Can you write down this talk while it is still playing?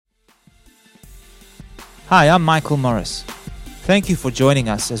Hi, I'm Michael Morris. Thank you for joining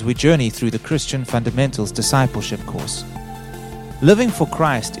us as we journey through the Christian Fundamentals Discipleship course. Living for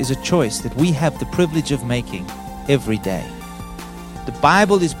Christ is a choice that we have the privilege of making every day. The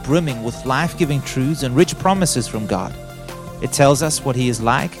Bible is brimming with life-giving truths and rich promises from God. It tells us what He is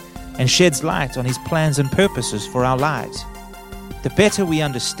like and sheds light on His plans and purposes for our lives. The better we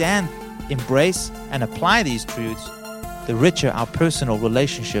understand, embrace, and apply these truths, the richer our personal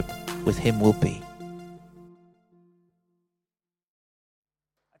relationship with Him will be.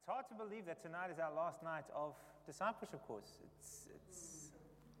 It's hard to believe that tonight is our last night of discipleship course. It's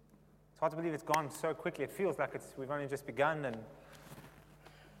hard to believe it's gone so quickly. It feels like we've only just begun. And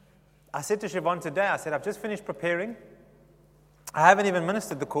I said to Siobhan today, I've just finished preparing. I haven't even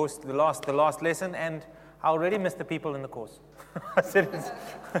ministered the course, the last lesson, and I already missed the people in the course. I said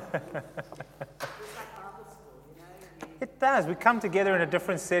It does. We come together in a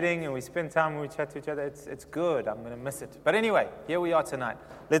different setting and we spend time and we chat to each other. It's good. I'm going to miss it. But anyway, here we are tonight.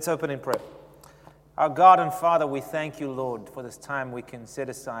 Let's open in prayer. Our God and Father, we thank you, Lord, for this time we can set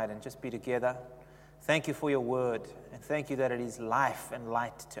aside and just be together. Thank you for your word, and thank you that it is life and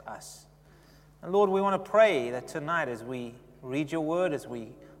light to us. And Lord, we want to pray that tonight as we read your word, as we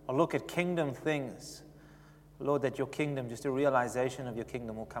look at kingdom things, Lord, that your kingdom, just a realization of your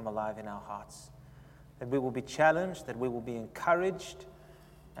kingdom will come alive in our hearts. That we will be challenged, that we will be encouraged,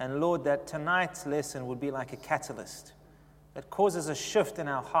 and Lord, that tonight's lesson would be like a catalyst that causes a shift in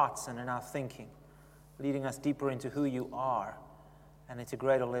our hearts and in our thinking, leading us deeper into who you are and into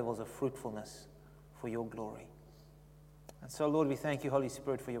greater levels of fruitfulness for your glory. And so, Lord, we thank you, Holy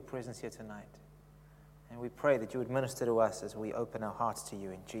Spirit, for your presence here tonight. And we pray that you would minister to us as we open our hearts to you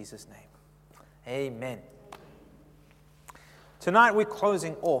in Jesus' name. Amen. Tonight we're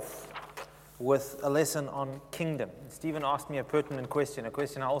closing off with a lesson on kingdom. Stephen asked me a pertinent question, a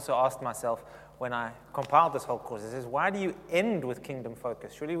question I also asked myself when I compiled this whole course. He says, why do you end with kingdom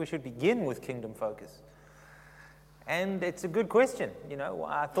focus? Surely we should begin with kingdom focus. And it's a good question. You know,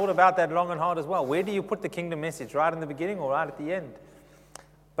 I thought about that long and hard as well. Where do you put the kingdom message? Right in the beginning or right at the end?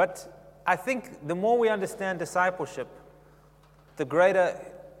 But I think the more we understand discipleship, the greater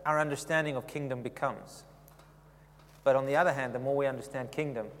our understanding of kingdom becomes. But on the other hand, the more we understand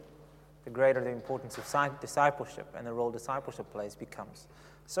kingdom, the greater the importance of discipleship and the role discipleship plays becomes.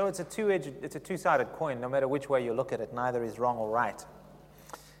 So it's a two-sided coin. No matter which way you look at it, neither is wrong or right.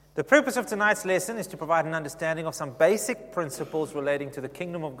 The purpose of tonight's lesson is to provide an understanding of some basic principles relating to the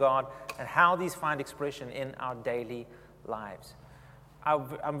kingdom of God and how these find expression in our daily lives.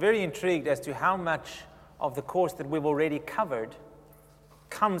 I'm very intrigued as to how much of the course that we've already covered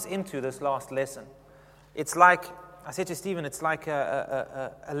comes into this last lesson. It's like, I said to Stephen, it's like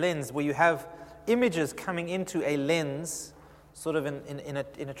a lens where you have images coming into a lens, sort of in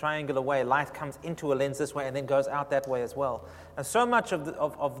a triangular way. Light comes into a lens this way and then goes out that way as well. And so much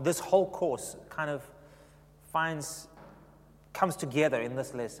of this whole course kind of comes together in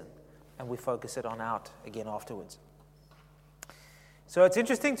this lesson, and we focus it on out again afterwards. So it's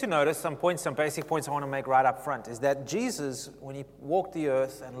interesting to notice some basic points I want to make right up front, is that Jesus, when he walked the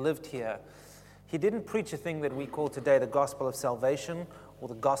earth and lived here, he didn't preach a thing that we call today the gospel of salvation or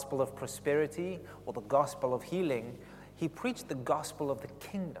the gospel of prosperity or the gospel of healing. He preached the gospel of the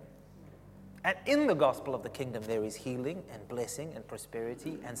kingdom. And in the gospel of the kingdom, there is healing and blessing and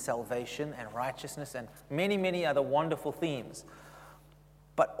prosperity and salvation and righteousness and many, many other wonderful themes.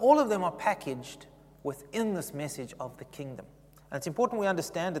 But all of them are packaged within this message of the kingdom. And it's important we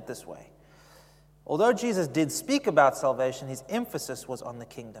understand it this way. Although Jesus did speak about salvation, his emphasis was on the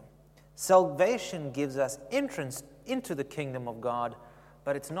kingdom. Salvation gives us entrance into the kingdom of God,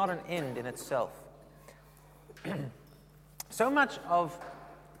 but it's not an end in itself. So much of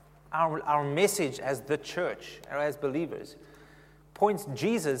our message as the church, or as believers, points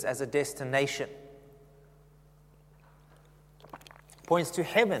Jesus as a destination, points to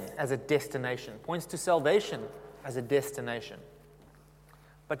heaven as a destination, points to salvation as a destination.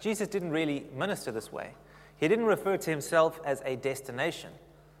 But Jesus didn't really minister this way. He didn't refer to himself as a destination.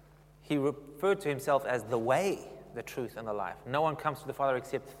 He referred to himself as the way, the truth, and the life. No one comes to the Father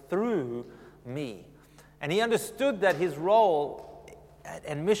except through me. And he understood that his role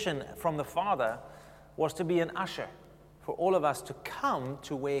and mission from the Father was to be an usher for all of us to come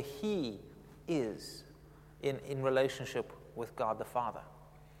to where he is in relationship with God the Father,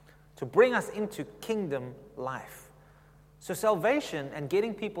 to bring us into kingdom life. So salvation and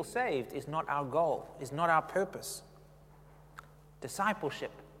getting people saved is not our goal, is not our purpose.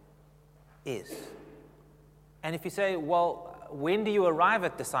 Discipleship is. And if you say, well, when do you arrive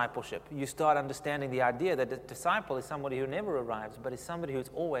at discipleship? You start understanding the idea that a disciple is somebody who never arrives, but is somebody who's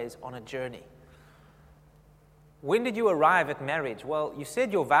always on a journey. When did you arrive at marriage? Well, you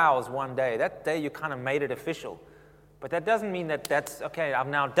said your vows one day. That day you kind of made it official. But that doesn't mean that that's, okay, I've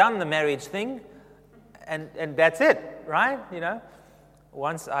now done the marriage thing, and that's it, right?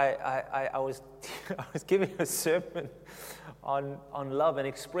 Once I was I was giving a sermon on love and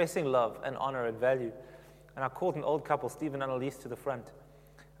expressing love and honor and value. And I called an old couple, Steve and Annalise, to the front.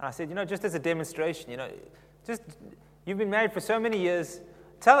 And I said, just as a demonstration, you've been married for so many years.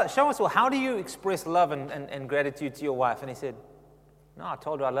 Show us, well, how do you express love and gratitude to your wife? And he said, no, I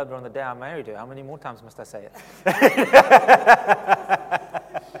told her I loved her on the day I married her. How many more times must I say it?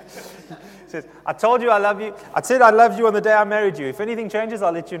 He says, I told you I love you. I said I loved you on the day I married you. If anything changes,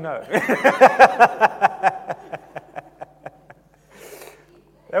 I'll let you know.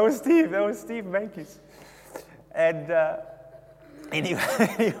 That was Steve Mankies. And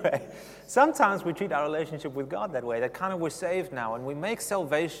anyway, sometimes we treat our relationship with God that way, that kind of we're saved now, and we make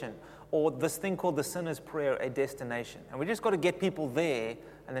salvation, or this thing called the sinner's prayer, a destination. And we just got to get people there,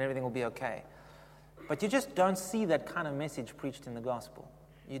 and then everything will be okay. But you just don't see that kind of message preached in the gospel.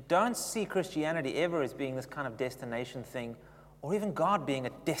 You don't see Christianity ever as being this kind of destination thing, or even God being a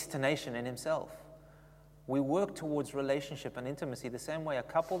destination in himself. We work towards relationship and intimacy the same way a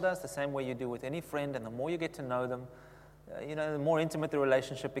couple does, the same way you do with any friend, and the more you get to know them, the more intimate the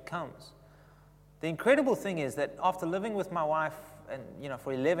relationship becomes. The incredible thing is that after living with my wife, and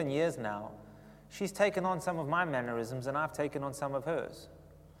for 11 years now, she's taken on some of my mannerisms, and I've taken on some of hers.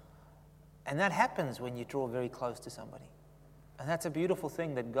 And that happens when you draw very close to somebody. And that's a beautiful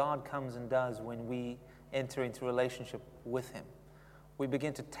thing that God comes and does when we enter into relationship with him. We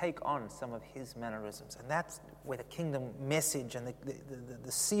begin to take on some of his mannerisms. And that's where the kingdom message and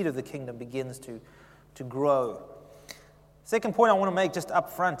the seed of the kingdom begins to grow. Second point I want to make just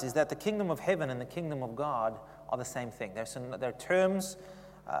up front is that the kingdom of heaven and the kingdom of God are the same thing. There are terms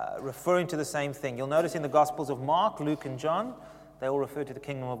referring to the same thing. You'll notice in the Gospels of Mark, Luke, and John, they all refer to the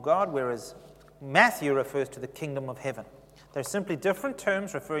kingdom of God, whereas Matthew refers to the kingdom of heaven. They're simply different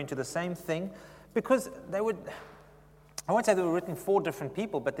terms referring to the same thing because I won't say they were written for different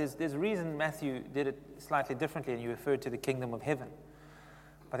people, but there's a reason Matthew did it slightly differently and you referred to the kingdom of heaven.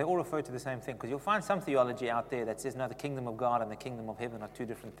 But they all refer to the same thing, because you'll find some theology out there that says, no, the kingdom of God and the kingdom of heaven are two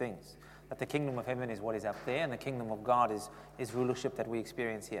different things. That the kingdom of heaven is what is up there, and the kingdom of God is rulership that we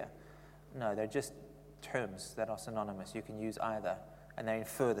experience here. No, they're just terms that are synonymous. You can use either, and they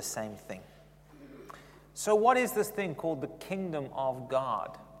infer the same thing. So what is this thing called the kingdom of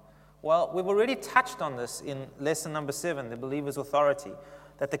God? Well, we've already touched on this in lesson number 7, the believer's authority,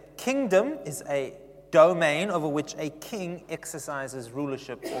 that the kingdom is a domain over which a king exercises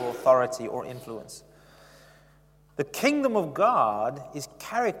rulership or authority or influence. The kingdom of God is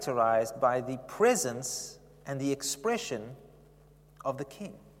characterized by the presence and the expression of the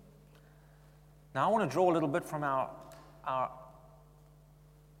king. Now, I want to draw a little bit from our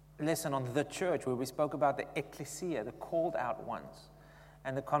lesson on the church, where we spoke about the ecclesia, the called out ones,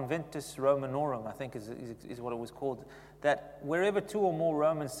 and the conventus Romanorum, I think is what it was called, that wherever 2 or more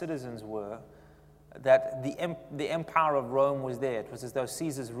Roman citizens were, that the empire of Rome was there. It was as though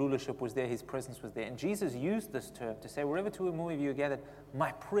Caesar's rulership was there, his presence was there. And Jesus used this term to say, wherever 2 or more of you are gathered,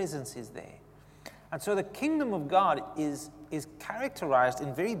 my presence is there. And so the kingdom of God is characterized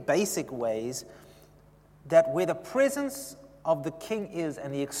in very basic ways, that where the presence of the king is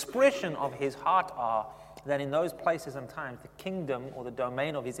and the expression of his heart are, that in those places and times the kingdom or the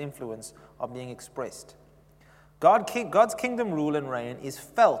domain of his influence are being expressed. God's kingdom rule and reign is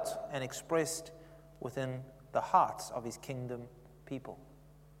felt and expressed within the hearts of his kingdom people.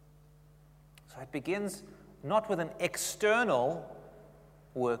 So it begins not with an external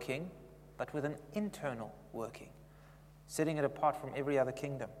working, but with an internal working, setting it apart from every other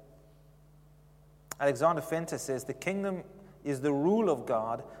kingdom. Alexander Fenter says, the kingdom is the rule of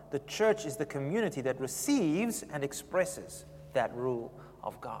God. The church is the community that receives and expresses that rule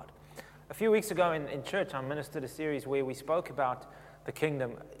of God. A few weeks ago in church, I ministered a series where we spoke about the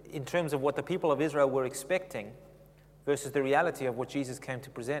kingdom in terms of what the people of Israel were expecting versus the reality of what Jesus came to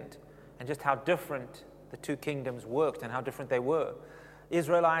present, and just how different the two kingdoms worked and how different they were.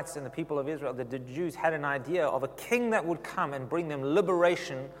 Israelites and the people of Israel, the Jews, had an idea of a king that would come and bring them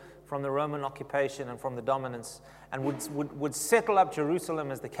liberation from the Roman occupation and from the dominance, and would settle up Jerusalem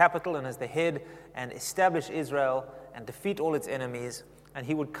as the capital and as the head, and establish Israel and defeat all its enemies. And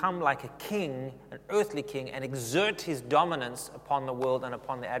he would come like a king, an earthly king, and exert his dominance upon the world and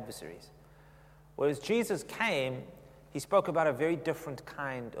upon the adversaries. Whereas Jesus came, he spoke about a very different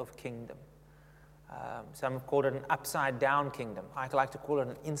kind of kingdom. Some have called it an upside-down kingdom. I like to call it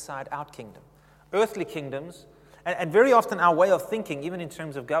an inside-out kingdom. Earthly kingdoms And very often our way of thinking, even in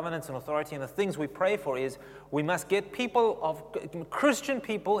terms of governance and authority and the things we pray for, is we must get Christian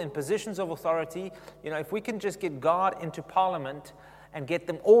people in positions of authority. If we can just get God into parliament and get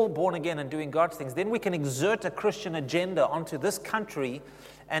them all born again and doing God's things, then we can exert a Christian agenda onto this country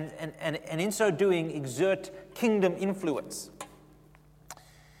and in so doing exert kingdom influence,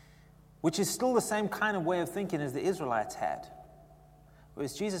 which is still the same kind of way of thinking as the Israelites had.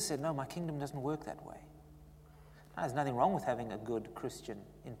 Whereas Jesus said, no, my kingdom doesn't work that way. Now, there's nothing wrong with having a good Christian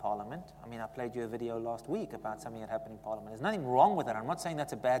in Parliament. I played you a video last week about something that happened in Parliament. There's nothing wrong with it. I'm not saying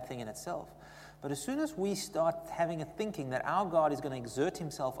that's a bad thing in itself. But as soon as we start having a thinking that our God is going to exert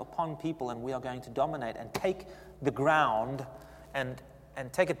himself upon people and we are going to dominate and take the ground and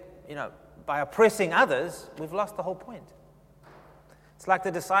take it, by oppressing others, we've lost the whole point. It's like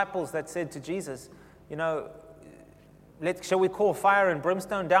the disciples that said to Jesus, shall we call fire and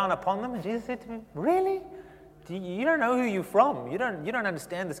brimstone down upon them? And Jesus said to them, really? You don't know who you're from. You don't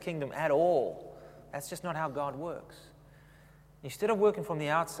understand this kingdom at all. That's just not how God works. Instead of working from the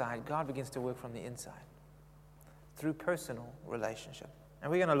outside, God begins to work from the inside through personal relationship.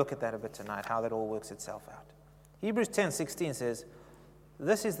 And we're going to look at that a bit tonight, how that all works itself out. Hebrews 10:16 says,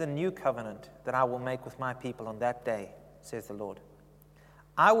 this is the new covenant that I will make with my people on that day, says the Lord.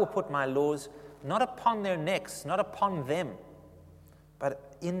 I will put my laws not upon their necks, not upon them,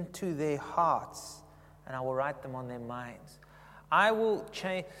 but into their hearts, and I will write them on their minds. I will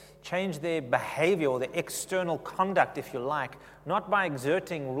change their behavior or their external conduct, if you like, not by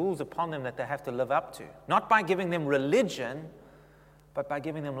exerting rules upon them that they have to live up to, not by giving them religion, but by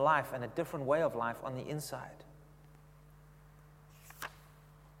giving them life and a different way of life on the inside.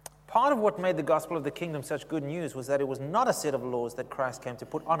 Part of what made the gospel of the kingdom such good news was that it was not a set of laws that Christ came to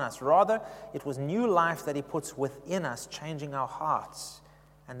put on us. Rather, it was new life that he puts within us, changing our hearts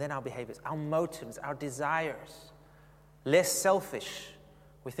and then our behaviors, our motives, our desires. Less selfish.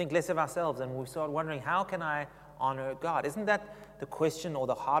 We think less of ourselves and we start wondering, how can I honor God? Isn't that the question or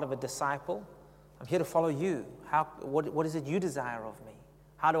the heart of a disciple? I'm here to follow you. What is it you desire of me?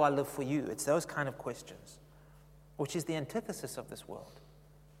 How do I live for you? It's those kind of questions, which is the antithesis of this world.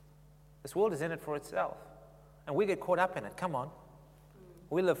 This world is in it for itself, and we get caught up in it. Come on.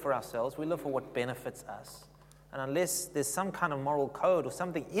 We live for ourselves. We live for what benefits us. And unless there's some kind of moral code or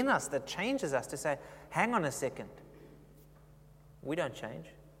something in us that changes us to say, hang on a second, we don't change.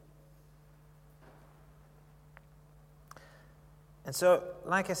 And so,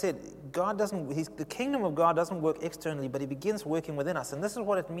 like I said, the kingdom of God doesn't work externally, but he begins working within us. And this is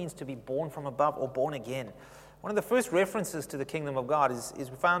what it means to be born from above or born again. One of the first references to the kingdom of God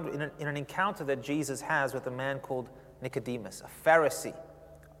is found in an encounter that Jesus has with a man called Nicodemus, a Pharisee.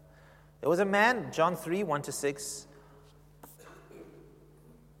 There was a man, John 3, 1-6,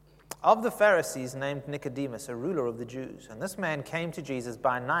 of the Pharisees named Nicodemus, a ruler of the Jews. And this man came to Jesus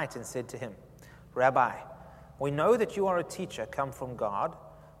by night and said to him, Rabbi, we know that you are a teacher come from God,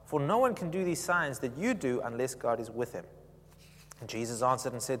 for no one can do these signs that you do unless God is with him. And Jesus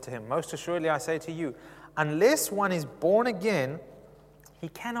answered and said to him, most assuredly I say to you, unless one is born again, he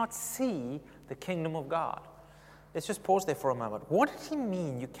cannot see the kingdom of God. Let's just pause there for a moment. What does he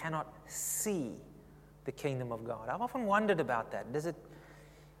mean you cannot see the kingdom of God? I've often wondered about that.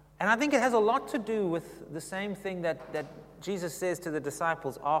 And I think it has a lot to do with the same thing that Jesus says to the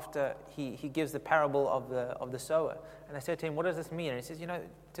disciples after he gives the parable of the sower. And they said to him, what does this mean? And he says,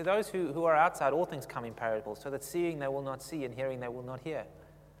 to those who are outside, all things come in parables, so that seeing they will not see and hearing they will not hear.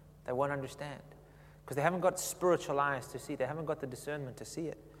 They won't understand. Because they haven't got spiritual eyes to see. They haven't got the discernment to see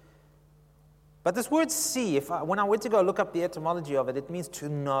it. But this word see, when I went to go look up the etymology of it, it means to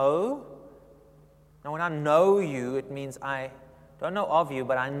know. Now, when I know you, it means I don't know of you,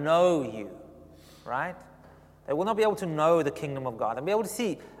 but I know you, right? They will not be able to know the kingdom of God. They'll be able to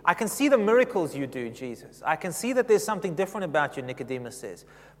see. I can see the miracles you do, Jesus. I can see that there's something different about you, Nicodemus says.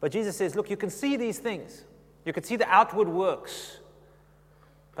 But Jesus says, look, you can see these things. You can see the outward works.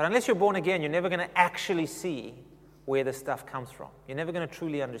 But unless you're born again, you're never going to actually see where this stuff comes from. You're never going to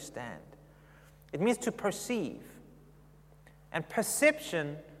truly understand. It means to perceive. And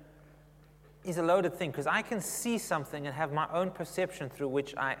perception is a loaded thing, because I can see something and have my own perception through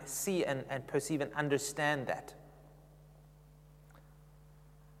which I see and perceive and understand that.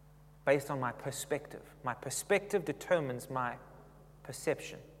 Based on my perspective. My perspective determines my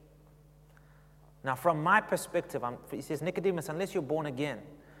perception. Now, from my perspective, he says, Nicodemus, unless you're born again,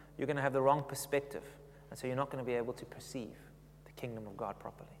 you're going to have the wrong perspective. And so you're not going to be able to perceive the kingdom of God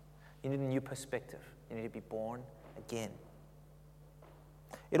properly. You need a new perspective. You need to be born again.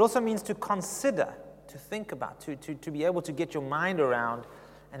 It also means to consider, to think about, to be able to get your mind around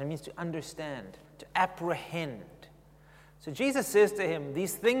and it means to understand, to apprehend. So Jesus says to him,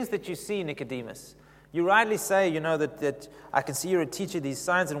 these things that you see, Nicodemus, you rightly say, that I can see you're a teacher, these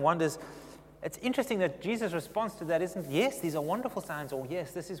signs and wonders. It's interesting that Jesus' response to that isn't, yes, these are wonderful signs, or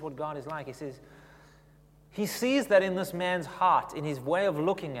yes, this is what God is like. He says, he sees that in this man's heart, in his way of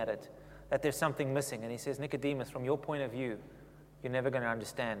looking at it, that there's something missing. And he says, Nicodemus, from your point of view, you're never going to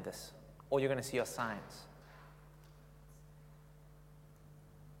understand this, or you're going to see your signs.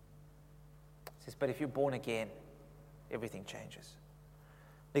 He says, but if you're born again, everything changes.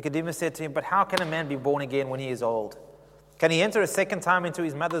 Nicodemus said to him, but how can a man be born again when he is old? Can he enter a second time into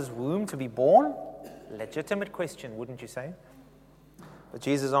his mother's womb to be born? Legitimate question, wouldn't you say? But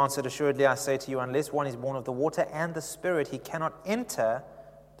Jesus answered, assuredly I say to you, unless one is born of the water and the Spirit, he cannot enter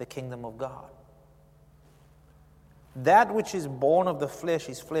the kingdom of God. That which is born of the flesh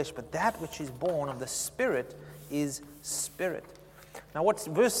is flesh, but that which is born of the Spirit is spirit. Now what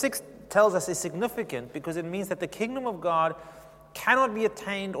verse 6 tells us is significant because it means that the kingdom of God cannot be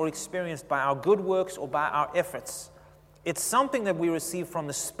attained or experienced by our good works or by our efforts. It's something that we receive from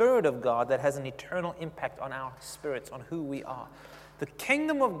the Spirit of God that has an eternal impact on our spirits, on who we are. The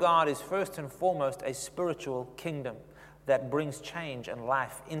kingdom of God is first and foremost a spiritual kingdom that brings change and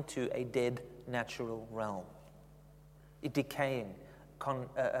life into a dead natural realm. A decaying,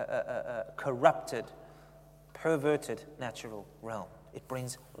 corrupted, perverted natural realm. It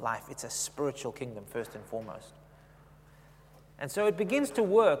brings life. It's a spiritual kingdom first and foremost. And so it begins to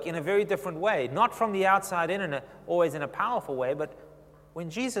work in a very different way, not from the outside in and always in a powerful way, but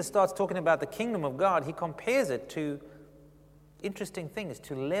when Jesus starts talking about the kingdom of God, he compares it to interesting things,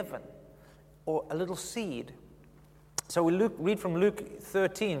 to leaven or a little seed. So we read from Luke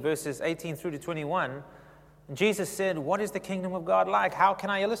 13, verses 18 through to 21. And Jesus said, what is the kingdom of God like? How can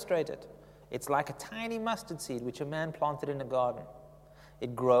I illustrate it? It's like a tiny mustard seed which a man planted in a garden.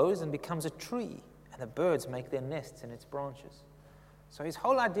 It grows and becomes a tree, and the birds make their nests in its branches. So his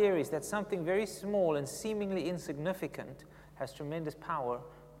whole idea is that something very small and seemingly insignificant has tremendous power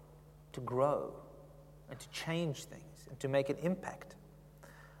to grow and to change things and to make an impact.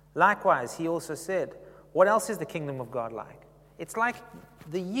 Likewise, he also said, what else is the kingdom of God like? It's like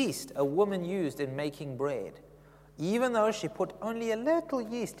the yeast a woman used in making bread. Even though she put only a little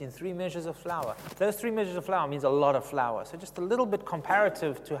yeast in 3 measures of flour. Those 3 measures of flour means a lot of flour. So just a little bit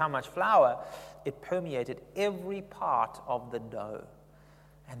comparative to how much flour, it permeated every part of the dough.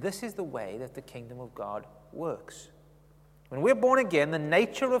 And this is the way that the kingdom of God works. When we're born again, the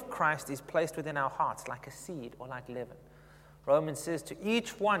nature of Christ is placed within our hearts like a seed or like leaven. Romans says to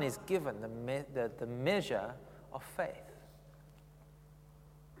each one is given the measure of faith.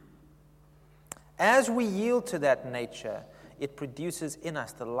 As we yield to that nature, it produces in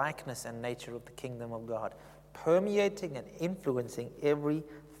us the likeness and nature of the kingdom of God, permeating and influencing every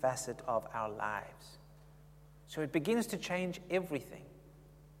facet of our lives. So it begins to change everything.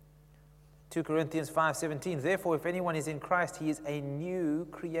 2 Corinthians 5:17, therefore, if anyone is in Christ, he is a new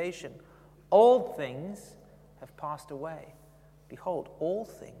creation. Old things have passed away. Behold, all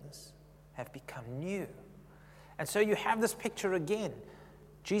things have become new. And so you have this picture again.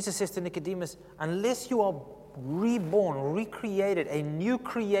 Jesus says to Nicodemus, unless you are reborn, recreated, a new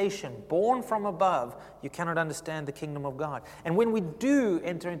creation, born from above, you cannot understand the kingdom of God. And when we do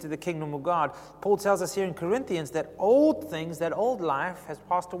enter into the kingdom of God, Paul tells us here in Corinthians that old things, that old life has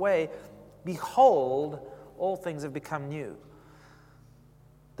passed away. Behold, all things have become new.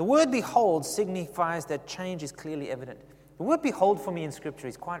 The word behold signifies that change is clearly evident. The word behold for me in Scripture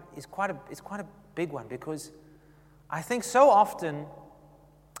is quite a big one, because I think so often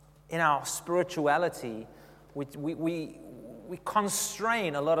in our spirituality, we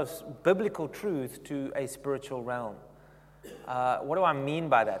constrain a lot of biblical truth to a spiritual realm. What do I mean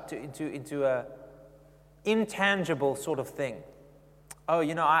by that? Into a intangible sort of thing. Oh,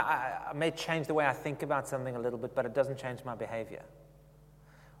 I may change the way I think about something a little bit, but it doesn't change my behavior.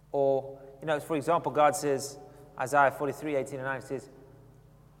 Or, for example, God says, Isaiah 43:18 and 9 says,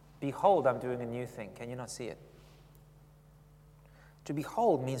 behold, I'm doing a new thing. Can you not see it? To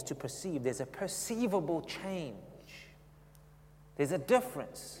behold means to perceive. There's a perceivable change. There's a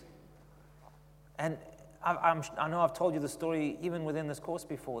difference. And I know I've told you the story even within this course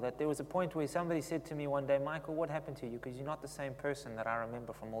before, that there was a point where somebody said to me one day, Michael, what happened to you? Because you're not the same person that I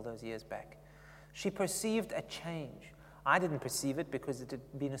remember from all those years back. She perceived a change. I didn't perceive it because it had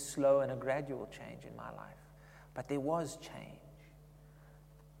been a slow and a gradual change in my life. But there was change.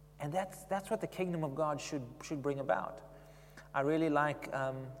 And that's what the kingdom of God should bring about. I really like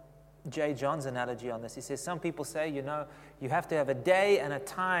J. John's analogy on this. He says, some people say, you have to have a day and a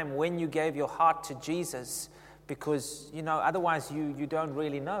time when you gave your heart to Jesus because, otherwise you don't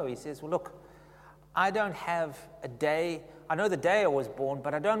really know. He says, well, look, I don't have a day. I know the day I was born,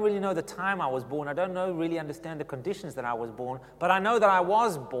 but I don't really know the time I was born. I don't really understand the conditions that I was born, but I know that I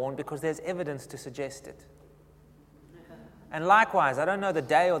was born because there's evidence to suggest it. And likewise, I don't know the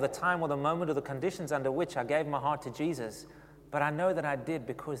day or the time or the moment or the conditions under which I gave my heart to Jesus, but I know that I did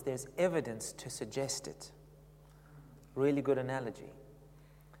because there's evidence to suggest it. Really good analogy.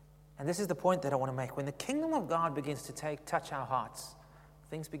 And this is the point that I want to make. When the kingdom of God begins to touch our hearts,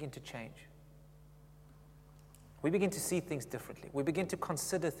 things begin to change. We begin to see things differently. We begin to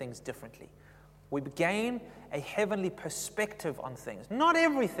consider things differently. We gain a heavenly perspective on things. Not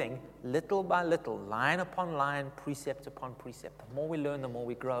everything, little by little, line upon line, precept upon precept. The more we learn, the more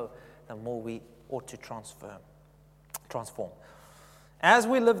we grow, the more we ought to transform. As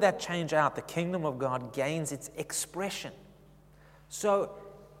we live that change out, the kingdom of God gains its expression. So,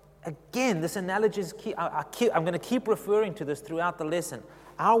 again, this analogy is key. I'm going to keep referring to this throughout the lesson.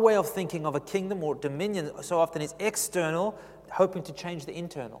 Our way of thinking of a kingdom or dominion so often is external, hoping to change the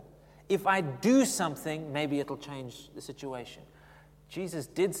internal. If I do something, maybe it'll change the situation. Jesus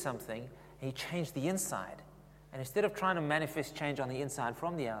did something, and he changed the inside. And instead of trying to manifest change on the inside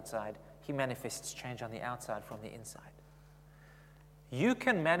from the outside, he manifests change on the outside from the inside. You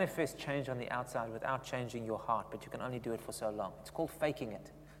can manifest change on the outside without changing your heart, but you can only do it for so long. It's called faking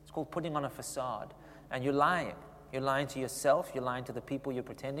it. It's called putting on a facade. And you're lying. You're lying to yourself. You're lying to the people you're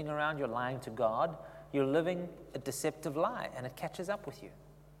pretending around. You're lying to God. You're living a deceptive lie, and it catches up with you.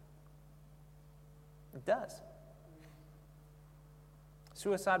 It does.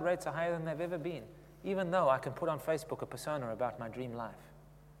 Suicide rates are higher than they've ever been, even though I can put on Facebook a persona about my dream life.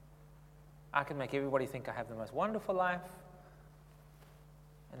 I can make everybody think I have the most wonderful life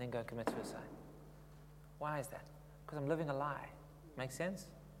and then go and commit suicide. Why is that? Because I'm living a lie. Make sense?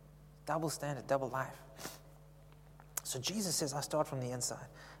 Double standard, double life. So Jesus says, I start from the inside.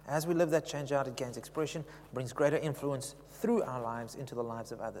 As we live that change out, it gains expression, brings greater influence through our lives into the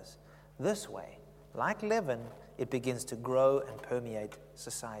lives of others. This way, like leaven, it begins to grow and permeate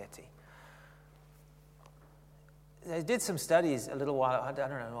society. They did some studies a little while, I don't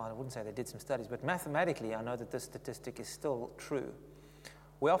know, I wouldn't say they did some studies, but mathematically I know that this statistic is still true.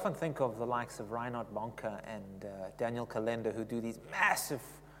 We often think of the likes of Reinhard Bonnke and Daniel Kalender, who do these massive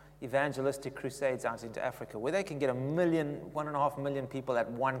evangelistic crusades out into Africa, where they can get 1.5 million people at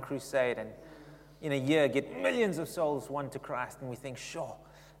one crusade and in a year get millions of souls won to Christ. And we think, sure,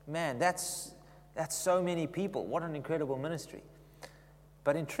 man, that's so many people. What an incredible ministry.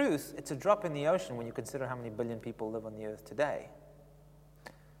 But in truth, it's a drop in the ocean when you consider how many billion people live on the earth today.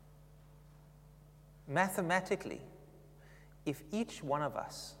 Mathematically, if each one of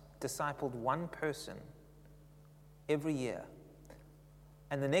us discipled one person every year,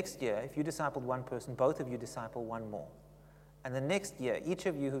 and the next year, if you discipled one person, both of you disciple one more. And the next year, each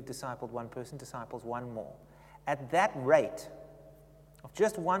of you who've discipled one person disciples one more. At that rate of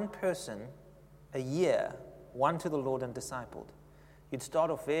just one person a year, one to the Lord and discipled, you'd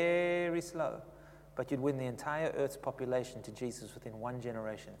start off very slow, but you'd win the entire earth's population to Jesus within one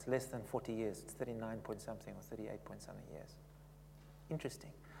generation. It's less than 40 years. It's 39 point something or 38 point something years.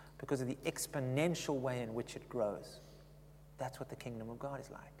 Interesting, because of the exponential way in which it grows. That's what the kingdom of God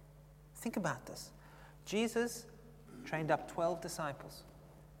is like. Think about this. Jesus trained up 12 disciples.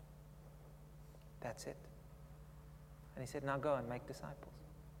 That's it. And he said, now go and make disciples.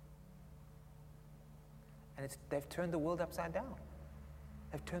 And they've turned the world upside down.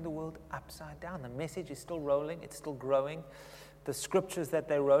 They've turned the world upside down. The message is still rolling. It's still growing. The scriptures that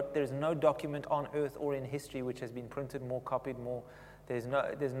they wrote, there's no document on earth or in history which has been printed more, copied more. There's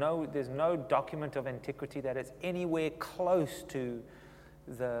no document of antiquity that is anywhere close to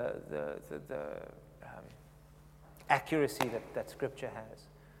the accuracy that Scripture has.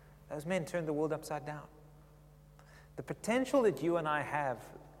 Those men turned the world upside down. The potential that you and I have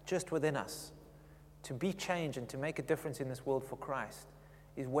just within us to be changed and to make a difference in this world for Christ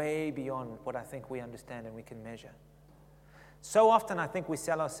is way beyond what I think we understand and we can measure. So often I think we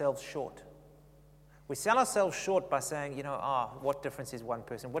sell ourselves short. We sell ourselves short by saying, what difference is one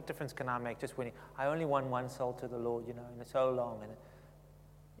person? What difference can I make just winning? I only won one soul to the Lord, in so long.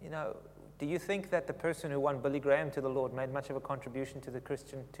 And, do you think that the person who won Billy Graham to the Lord made much of a contribution to the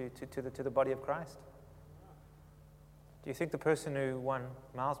Christian, to the body of Christ? Do you think the person who won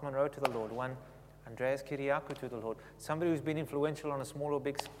Miles Monroe to the Lord, won Andreas Kiriakou to the Lord, somebody who's been influential on a small or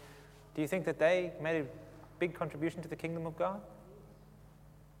big, do you think that they made a big contribution to the kingdom of God?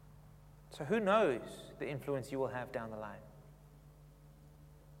 So who knows the influence you will have down the line?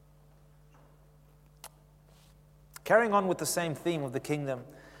 Carrying on with the same theme of the kingdom,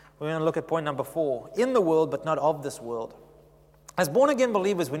 We're going to look at point number 4. In the world, but not of this world. As born-again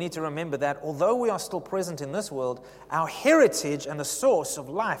believers, we need to remember that although we are still present in this world, our heritage and the source of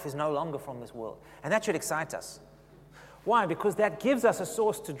life is no longer from this world. And that should excite us. Why? Because that gives us a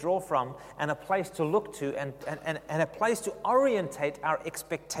source to draw from and a place to look to and a place to orientate our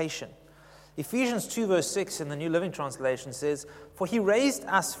expectation. Ephesians 2 verse 6 in the New Living Translation says, "For he raised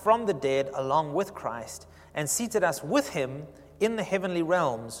us from the dead along with Christ and seated us with him in the heavenly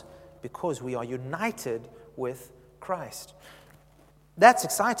realms because we are united with Christ." That's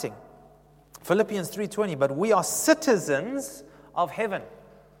exciting. Philippians 3:20, "But we are citizens of heaven."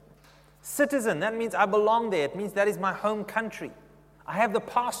 Citizen, that means I belong there. It means that is my home country. I have the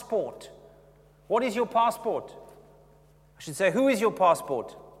passport. What is your passport? I should say, who is your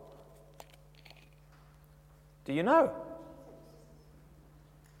passport? Do you know?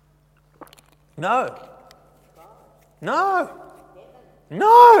 No. No.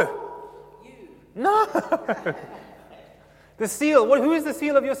 No. No. The seal. Who is the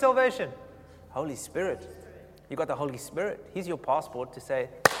seal of your salvation? Holy Spirit. You got the Holy Spirit. He's your passport to say,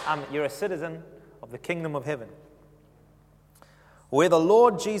 you're a citizen of the kingdom of heaven, where the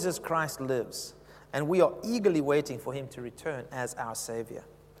Lord Jesus Christ lives, and we are eagerly waiting for him to return as our Savior.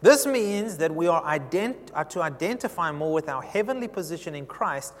 This means that we are to identify more with our heavenly position in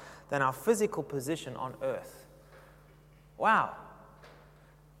Christ than our physical position on earth. Wow.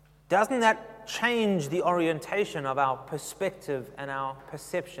 Doesn't that change the orientation of our perspective and our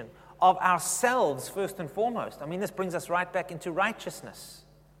perception of ourselves first and foremost? I mean, this brings us right back into righteousness.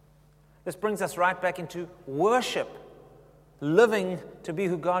 This brings us right back into worship, living to be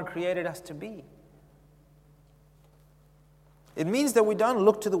who God created us to be. It means that we don't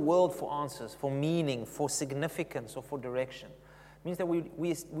look to the world for answers, for meaning, for significance, or for direction. It means that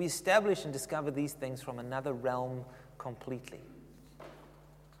we establish and discover these things from another realm completely.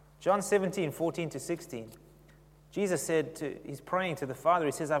 John 17:14-16. Jesus said, he's praying to the Father,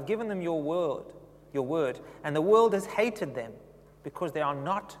 he says, "I've given them your word, and the world has hated them because they are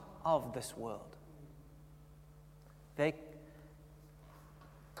not of this world."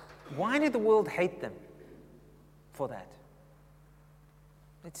 Why did the world hate them for that?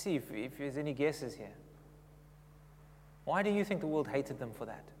 Let's see if there's any guesses here. Why do you think the world hated them for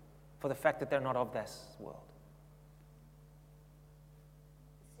that? For the fact that they're not of this world?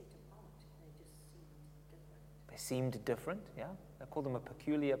 They seemed different, yeah? They called them a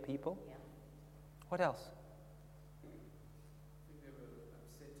peculiar people. Yeah. What else? I think they were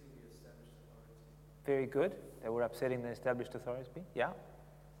upsetting the established authority. Very good. They were upsetting the established authority. Yeah?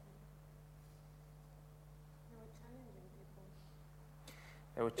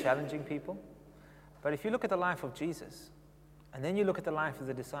 They were challenging people. But if you look at the life of Jesus, and then you look at the life of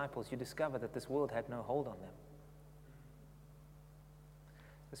the disciples, you discover that this world had no hold on them.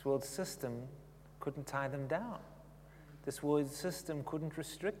 This world system couldn't tie them down. This world system couldn't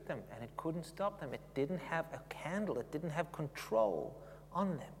restrict them, and it couldn't stop them. It didn't have a candle. It didn't have control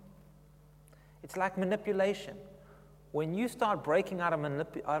on them. It's like manipulation. When you start breaking out of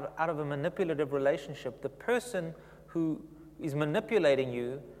a manipulative relationship, the person who is manipulating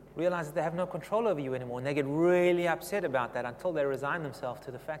you realizes they have no control over you anymore, and they get really upset about that until they resign themselves to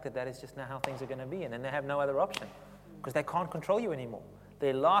the fact that that is just not how things are going to be, and then they have no other option because they can't control you anymore.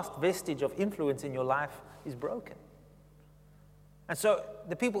 Their last vestige of influence in your life is broken. And so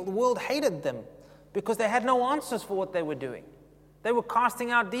the world hated them because they had no answers for what they were doing. They were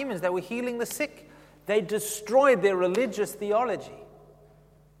casting out demons. They were healing the sick. They destroyed their religious theology.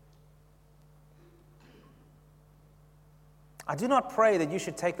 I do not pray that you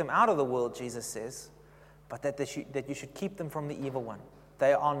should take them out of the world, Jesus says, but that you should keep them from the evil one.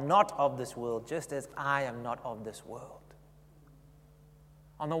 They are not of this world, just as I am not of this world.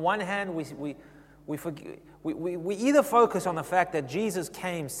 On the one hand, we either focus on the fact that Jesus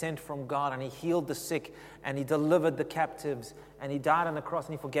came sent from God and he healed the sick and he delivered the captives and he died on the cross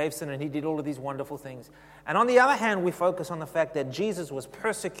and he forgave sin and he did all of these wonderful things. And on the other hand, we focus on the fact that Jesus was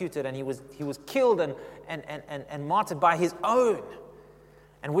persecuted and he was killed and martyred by his own.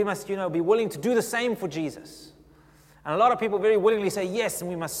 And we must, be willing to do the same for Jesus. And a lot of people very willingly say, yes, and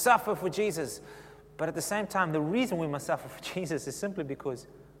we must suffer for Jesus. But at the same time, the reason we must suffer for Jesus is simply because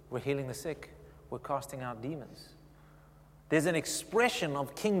we're healing the sick. We're casting out demons. There's an expression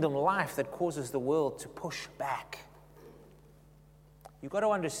of kingdom life that causes the world to push back. You've got to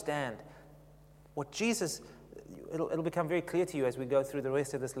understand what Jesus, it'll become very clear to you as we go through the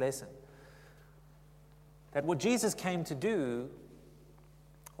rest of this lesson, that what Jesus came to do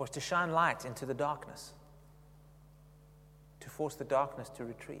was to shine light into the darkness, to force the darkness to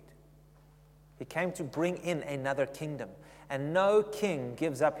retreat. He came to bring in another kingdom. And no king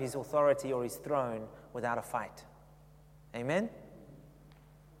gives up his authority or his throne without a fight. Amen?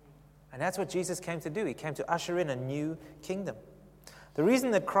 And that's what Jesus came to do. He came to usher in a new kingdom. The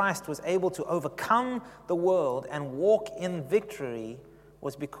reason that Christ was able to overcome the world and walk in victory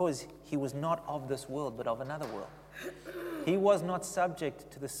was because he was not of this world, but of another world. He was not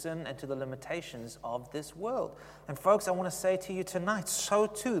subject to the sin and to the limitations of this world. And folks, I want to say to you tonight, so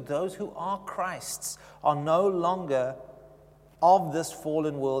too, those who are Christ's are no longer of this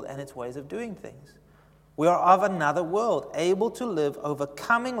fallen world and its ways of doing things. We are of another world, able to live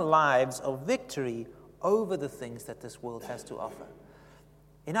overcoming lives of victory over the things that this world has to offer.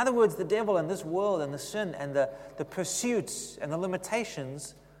 In other words, the devil and this world and the sin and the pursuits and the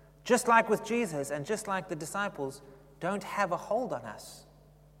limitations, just like with Jesus and just like the disciples, don't have a hold on us.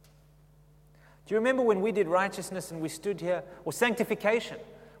 Do you remember when we did righteousness and we stood here, or sanctification?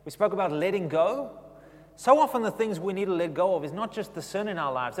 We spoke about letting go. So often the things we need to let go of is not just the sin in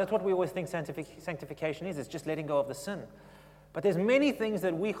our lives. That's what we always think sanctification is. It's just letting go of the sin. But there's many things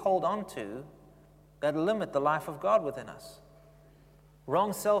that we hold on to that limit the life of God within us.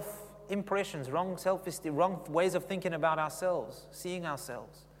 Wrong self-impressions, wrong self-esteem, wrong ways of thinking about ourselves, seeing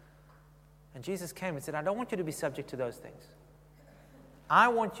ourselves. And Jesus came and said, I don't want you to be subject to those things. I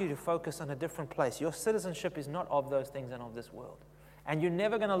want you to focus on a different place. Your citizenship is not of those things and of this world. And you're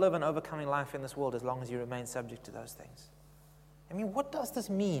never going to live an overcoming life in this world as long as you remain subject to those things. I mean, what does this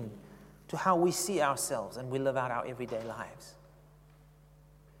mean to how we see ourselves and we live out our everyday lives?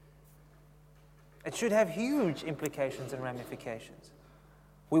 It should have huge implications and ramifications.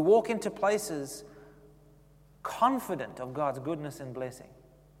 We walk into places confident of God's goodness and blessing,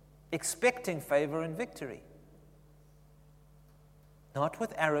 expecting favor and victory. Not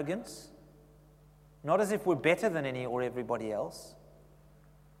with arrogance, not as if we're better than any or everybody else,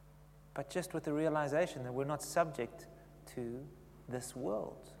 but just with the realization that we're not subject to this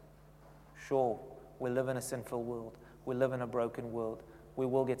world. Sure, we live in a sinful world. We live in a broken world. We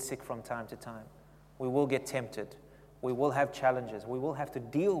will get sick from time to time. We will get tempted. We will have challenges. We will have to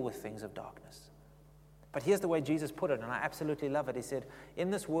deal with things of darkness. But here's the way Jesus put it, and I absolutely love it. He said,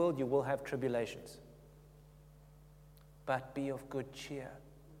 in this world you will have tribulations, but be of good cheer,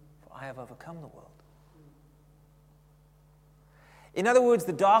 for I have overcome the world. In other words,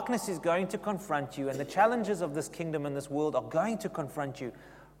 the darkness is going to confront you, and the challenges of this kingdom and this world are going to confront you.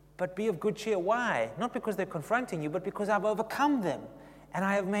 But be of good cheer. Why? Not because they're confronting you, but because I've overcome them, and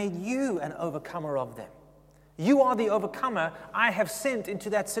I have made you an overcomer of them. You are the overcomer I have sent into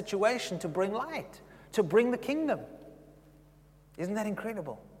that situation to bring light, to bring the kingdom. Isn't that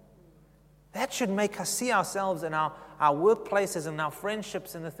incredible? That should make us see ourselves in our workplaces and our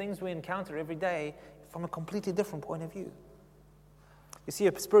friendships and the things we encounter every day from a completely different point of view. You see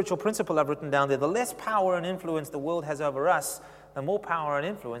a spiritual principle I've written down there. The less power and influence the world has over us, the more power and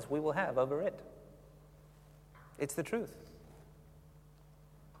influence we will have over it. It's the truth.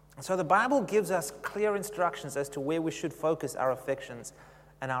 So the Bible gives us clear instructions as to where we should focus our affections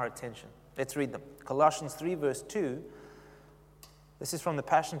and our attention. Let's read them. Colossians 3 verse 2. This is from the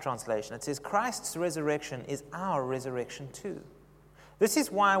Passion Translation. It says, Christ's resurrection is our resurrection too. This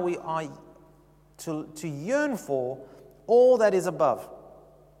is why we are to yearn for all that is above.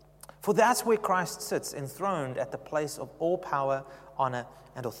 For that's where Christ sits, enthroned at the place of all power, honor,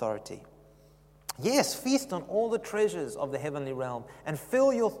 and authority. Yes, feast on all the treasures of the heavenly realm and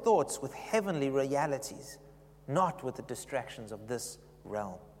fill your thoughts with heavenly realities, not with the distractions of this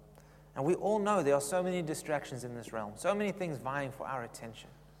realm. And we all know there are so many distractions in this realm, so many things vying for our attention.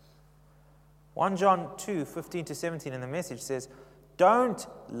 1 John 2, 15 to 17 in the Message says, don't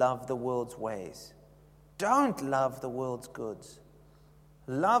love the world's ways. Don't love the world's goods.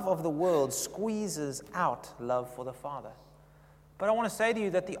 Love of the world squeezes out love for the Father. But I want to say to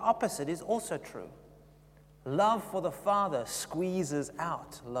you that the opposite is also true. Love for the Father squeezes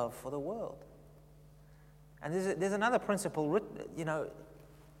out love for the world. And there's another principle,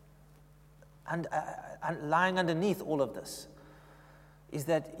 lying underneath all of this, is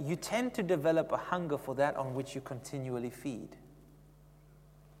that you tend to develop a hunger for that on which you continually feed.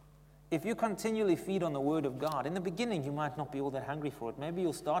 If you continually feed on the Word of God, in the beginning you might not be all that hungry for it. Maybe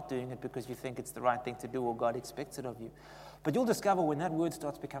you'll start doing it because you think it's the right thing to do or God expects it of you. But you'll discover when that Word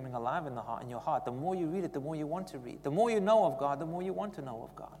starts becoming alive in your heart, the more you read it, the more you want to read. The more you know of God, the more you want to know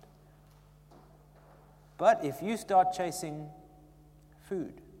of God. But if you start chasing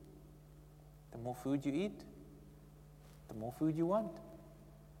food, the more food you eat, the more food you want.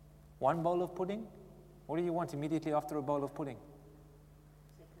 One bowl of pudding, what do you want immediately after a bowl of pudding?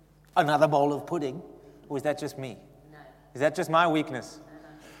 Another bowl of pudding? Or is that just me? No. Is that just my weakness?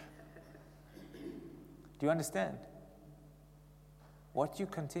 Do you understand? What you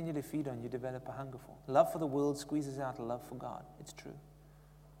continually feed on, you develop a hunger for. Love for the world squeezes out love for God. It's true.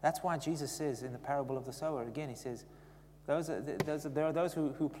 That's why Jesus says in the parable of the sower, again, he says, there are those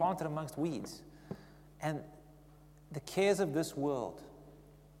who planted amongst weeds. And the cares of this world,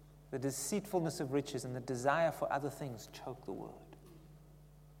 the deceitfulness of riches, and the desire for other things choke the word.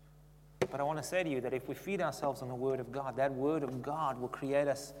 But I want to say to you that if we feed ourselves on the Word of God, that Word of God will create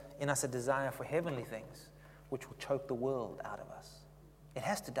in us a desire for heavenly things, which will choke the world out of us. It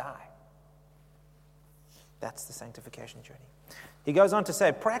has to die. That's the sanctification journey. He goes on to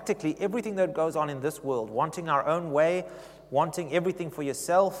say, practically everything that goes on in this world, wanting our own way, wanting everything for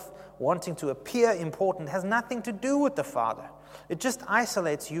yourself, wanting to appear important, has nothing to do with the Father. It just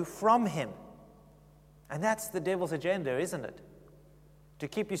isolates you from Him. And that's the devil's agenda, isn't it? To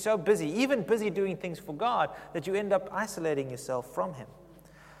keep you so busy, even busy doing things for God, that you end up isolating yourself from Him.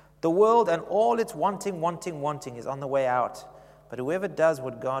 The world and all its wanting is on the way out. But whoever does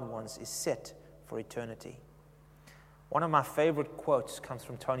what God wants is set for eternity. One of my favorite quotes comes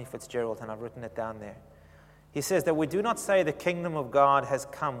from Tony Fitzgerald, and I've written it down there. He says that we do not say the kingdom of God has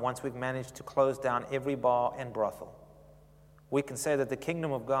come once we've managed to close down every bar and brothel. We can say that the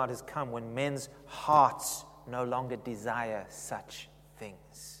kingdom of God has come when men's hearts no longer desire such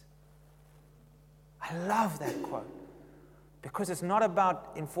things. I love that quote, because it's not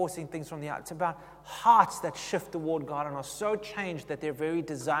about enforcing things from the outside. It's about hearts that shift toward God and are so changed that their very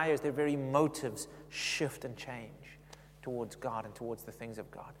desires, their very motives shift and change towards God and towards the things of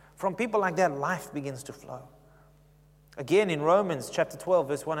God. From people like that, life begins to flow. Again, in Romans chapter 12,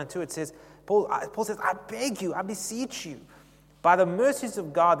 verse 1 and 2, it says, Paul says, I beg you, I beseech you, by the mercies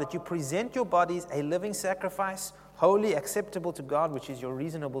of God, that you present your bodies a living sacrifice, holy, acceptable to God, which is your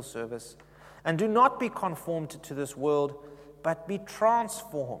reasonable service. And do not be conformed to this world, but be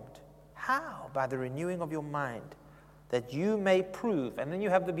transformed. How? By the renewing of your mind, that you may prove, and then you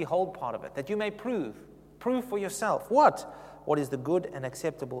have the behold part of it, that you may prove for yourself. What? What is the good and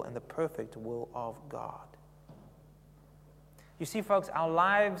acceptable and the perfect will of God. You see, folks, our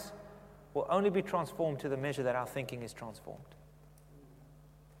lives will only be transformed to the measure that our thinking is transformed.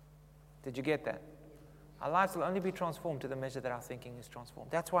 Did you get that? Our lives will only be transformed to the measure that our thinking is transformed.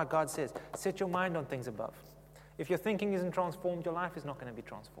 That's why God says, set your mind on things above. If your thinking isn't transformed, your life is not going to be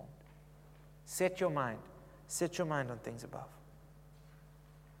transformed. Set your mind on things above.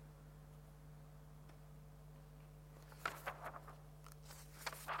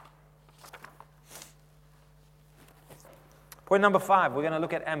 Point number 5, we're going to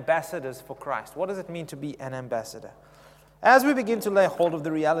look at ambassadors for Christ. What does it mean to be an ambassador? As we begin to lay hold of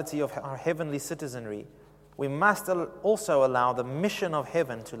the reality of our heavenly citizenry, we must also allow the mission of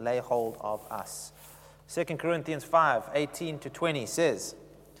heaven to lay hold of us. 2 Corinthians 5:18-20 says,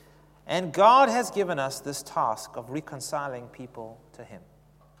 And God has given us this task of reconciling people to Him.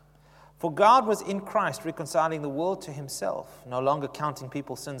 For God was in Christ reconciling the world to Himself, no longer counting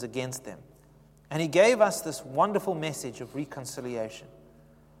people's sins against them. And He gave us this wonderful message of reconciliation.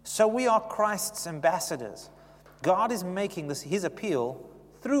 So we are Christ's ambassadors. God is making His appeal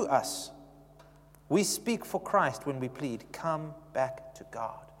through us. We speak for Christ when we plead, come back to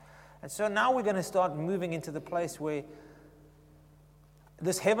God. And so now we're going to start moving into the place where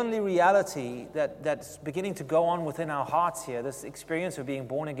this heavenly reality that's beginning to go on within our hearts here, this experience of being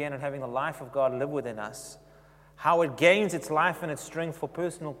born again and having the life of God live within us, how it gains its life and its strength for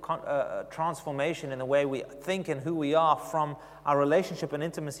personal transformation in the way we think and who we are from our relationship and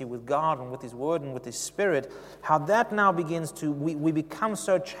intimacy with God and with His Word and with His Spirit, how that now begins to, we become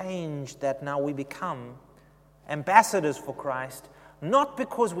so changed that now we become ambassadors for Christ, not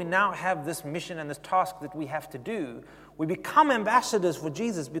because we now have this mission and this task that we have to do. We become ambassadors for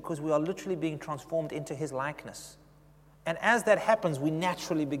Jesus because we are literally being transformed into His likeness. And as that happens, we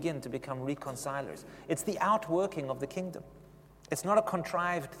naturally begin to become reconcilers. It's the outworking of the kingdom. It's not a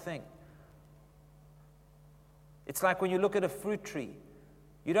contrived thing. It's like when you look at a fruit tree.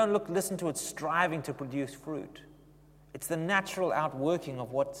 You don't listen to it striving to produce fruit. It's the natural outworking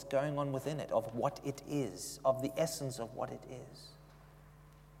of what's going on within it, of what it is, of the essence of what it is.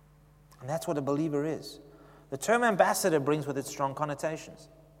 And that's what a believer is. The term ambassador brings with it strong connotations.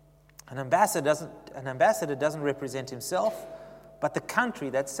 An ambassador doesn't represent himself, but the country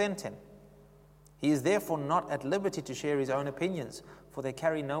that sent him. He is therefore not at liberty to share his own opinions, for they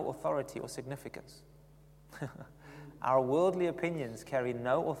carry no authority or significance. Our worldly opinions carry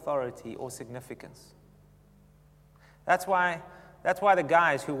no authority or significance. That's why the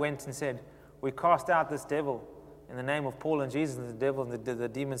guys who went and said, we cast out this devil in the name of Paul and Jesus, and the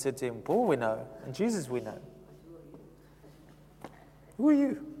demon said to him, Paul we know, and Jesus we know. Who are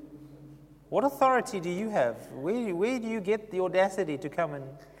you? What authority do you have? Where do you get the audacity to come and...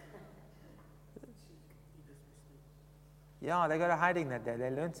 Yeah, they got a hiding that day. They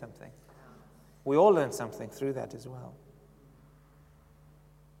learned something. We all learned something through that as well.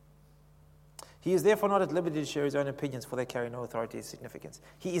 He is therefore not at liberty to share his own opinions, for they carry no authority or significance.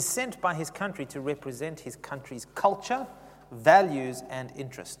 He is sent by his country to represent his country's culture, values, and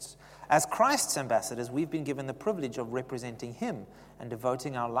interests. As Christ's ambassadors, we've been given the privilege of representing him and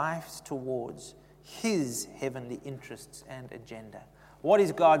devoting our lives towards his heavenly interests and agenda. What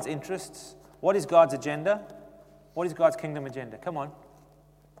is God's interests? What is God's agenda? What is God's kingdom agenda? Come on.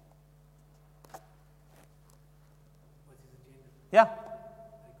 What's his agenda? Yeah.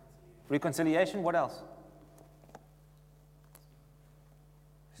 Reconciliation. What else?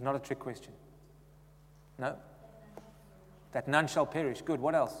 It's not a trick question. No? That none shall perish. Good.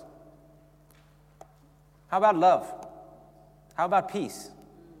 What else? How about love? How about peace?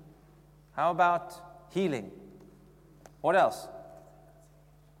 How about healing? What else?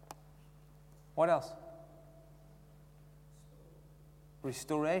 What else?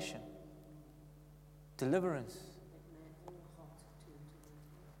 Restoration. Deliverance.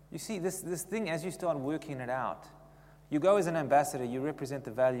 You see, this thing, as you start working it out, you go as an ambassador, you represent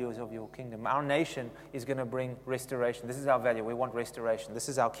the values of your kingdom. Our nation is going to bring restoration. This is our value. We want restoration. This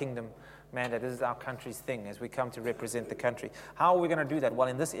is our kingdom mandate. This is our country's thing as we come to represent the country. How are we going to do that? Well,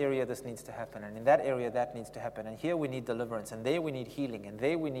 in this area, this needs to happen. And in that area, that needs to happen. And here we need deliverance. And there we need healing. And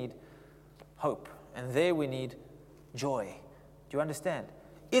there we need hope. And there we need joy. Do you understand?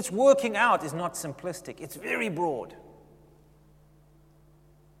 Its working out is not simplistic. It's very broad.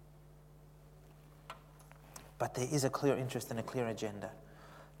 But there is a clear interest and a clear agenda.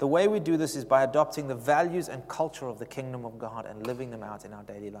 The way we do this is by adopting the values and culture of the kingdom of God and living them out in our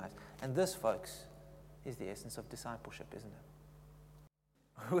daily lives. And this, folks, is the essence of discipleship, isn't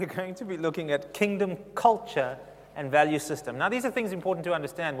it? We're going to be looking at kingdom culture and value system. Now, these are things important to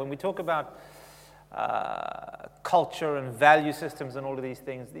understand. When we talk about culture and value systems and all of these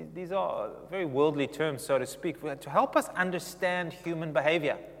things, these are very worldly terms, so to speak, to help us understand human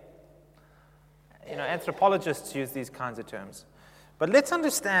behavior. You know, anthropologists use these kinds of terms. But let's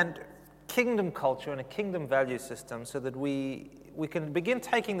understand kingdom culture and a kingdom value system so that we can begin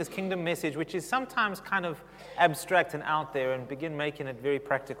taking this kingdom message, which is sometimes kind of abstract and out there, and begin making it very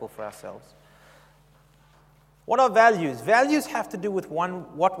practical for ourselves. What are values? Values have to do with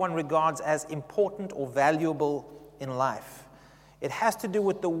what one regards as important or valuable in life. It has to do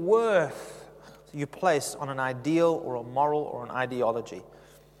with the worth you place on an ideal or a moral or an ideology.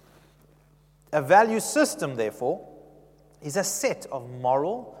 A value system, therefore, is a set of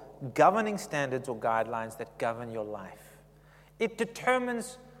moral, governing standards or guidelines that govern your life. It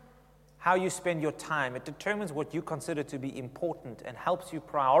determines how you spend your time. It determines what you consider to be important and helps you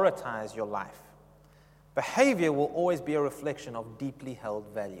prioritize your life. Behavior will always be a reflection of deeply held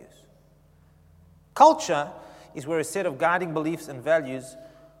values. Culture is where a set of guiding beliefs and values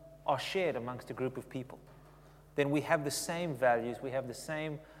are shared amongst a group of people. Then we have the same values, we have the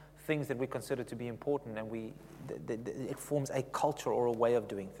same things that we consider to be important, and it forms a culture or a way of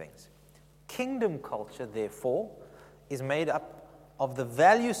doing things. Kingdom culture, therefore, is made up of the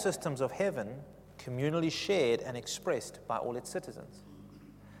value systems of heaven, communally shared and expressed by all its citizens.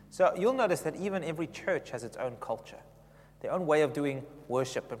 So you'll notice that even every church has its own culture, their own way of doing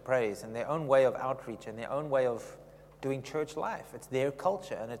worship and praise, and their own way of outreach, and their own way of doing church life. It's their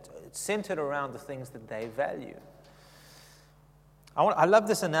culture, and it's centered around the things that they value. I love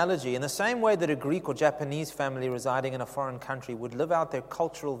this analogy. In the same way that a Greek or Japanese family residing in a foreign country would live out their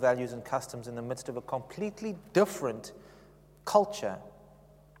cultural values and customs in the midst of a completely different culture,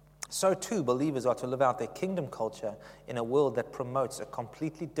 so too believers are to live out their kingdom culture in a world that promotes a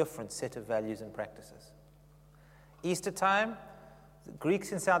completely different set of values and practices. Easter time, the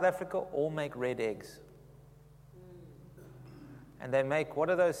Greeks in South Africa all make red eggs. And they make, what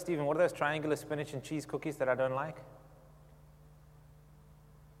are those, Stephen, what are those triangular spinach and cheese cookies that I don't like?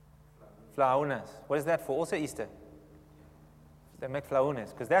 Flaunas. What is that for? Also Easter. They make flaunas,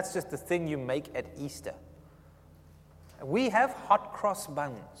 because that's just the thing you make at Easter. We have hot cross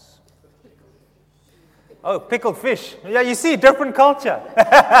buns. Oh, pickled fish. Yeah, you see, different culture.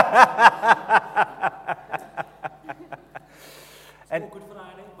 And Good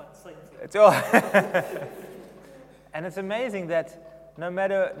Friday, but same thing. It's all and it's amazing that no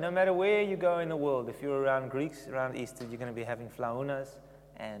matter where you go in the world, if you're around Greeks, around Easter, you're going to be having flaunas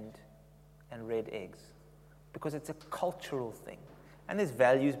and red eggs, because it's a cultural thing, and there's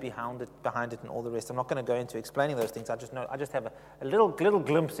values behind it, and all the rest. I'm not going to go into explaining those things. I just have a little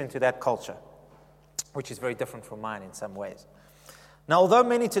glimpse into that culture, which is very different from mine in some ways. Now, although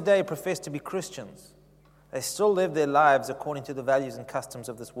many today profess to be Christians, they still live their lives according to the values and customs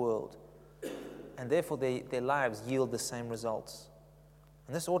of this world. And therefore, their lives yield the same results.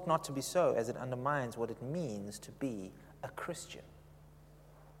 And this ought not to be so, as it undermines what it means to be a Christian.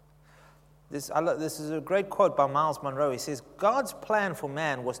 This is a great quote by Miles Monroe. He says, God's plan for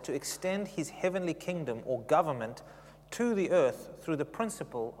man was to extend his heavenly kingdom or government to the earth through the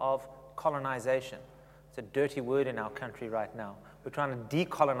principle of colonization. It's a dirty word in our country right now. We're trying to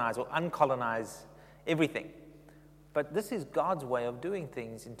decolonize or uncolonize everything. But this is God's way of doing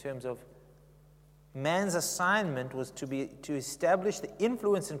things in terms of man's assignment was to establish the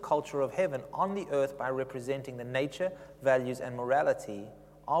influence and culture of heaven on the earth by representing the nature, values, and morality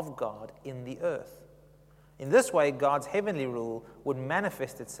of God in the earth. In this way, God's heavenly rule would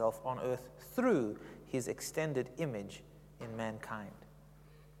manifest itself on earth through his extended image in mankind.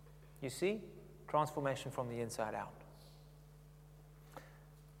 You see? Transformation from the inside out.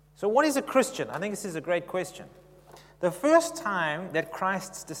 So what is a Christian? I think this is a great question. The first time that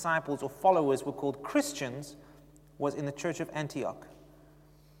Christ's disciples or followers were called Christians was in the church of Antioch.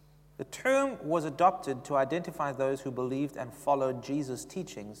 The term was adopted to identify those who believed and followed Jesus'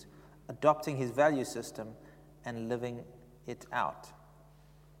 teachings, adopting his value system and living it out.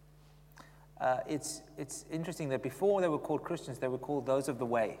 It's interesting that before they were called Christians, they were called those of the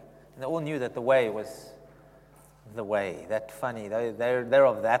way. And they all knew that the way was the way. That's funny. They're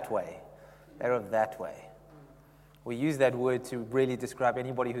of that way. They're of that way. We use that word to really describe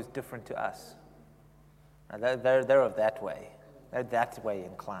anybody who's different to us. They're of that way. They're that way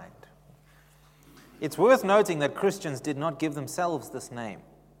inclined. It's worth noting that Christians did not give themselves this name.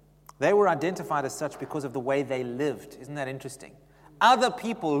 They were identified as such because of the way they lived. Isn't that interesting? Other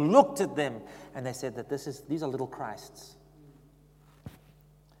people looked at them and they said that these are little Christs.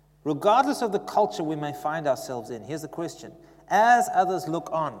 Regardless of the culture we may find ourselves in, here's the question. As others look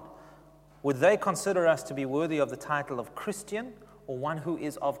on, would they consider us to be worthy of the title of Christian or one who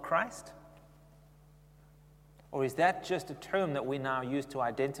is of Christ? Or is that just a term that we now use to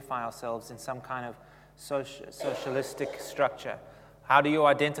identify ourselves in some kind of socialistic structure? How do you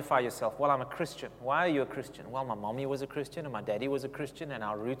identify yourself? Well, I'm a Christian. Why are you a Christian? Well, my mommy was a Christian and my daddy was a Christian and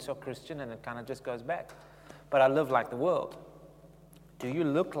our roots are Christian, and it kind of just goes back. But I live like the world. Do you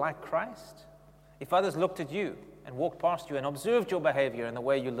look like Christ? If others looked at you and walked past you and observed your behavior and the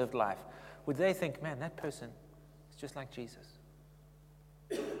way you lived life, would they think, man, that person is just like Jesus?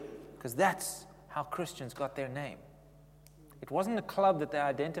 Because that's how Christians got their name. It wasn't a club that they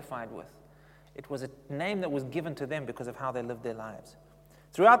identified with. It was a name that was given to them because of how they lived their lives.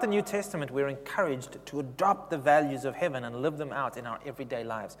 Throughout the New Testament, we're encouraged to adopt the values of heaven and live them out in our everyday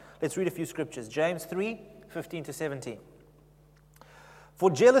lives. Let's read a few scriptures. James 3:15-17. For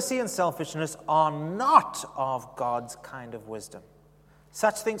jealousy and selfishness are not of God's kind of wisdom.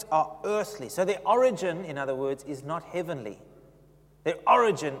 Such things are earthly. So their origin, in other words, is not heavenly. Their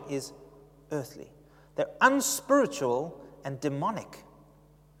origin is earthly. They're unspiritual and demonic.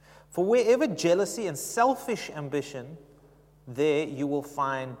 For wherever jealousy and selfish ambition, there you will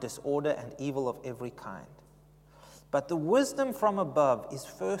find disorder and evil of every kind. But the wisdom from above is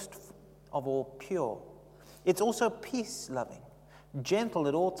first of all pure. It's also peace-loving, gentle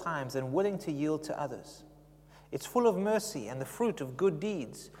at all times, and willing to yield to others. It's full of mercy and the fruit of good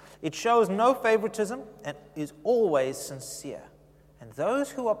deeds. It shows no favoritism and is always sincere. And those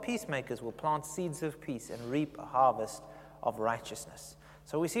who are peacemakers will plant seeds of peace and reap a harvest of righteousness.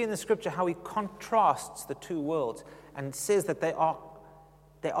 So we see in the scripture how he contrasts the two worlds and says that they are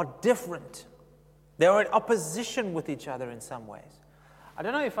different. They are in opposition with each other in some ways. I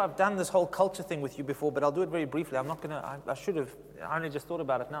don't know if I've done this whole culture thing with you before, but I'll do it very briefly. I only just thought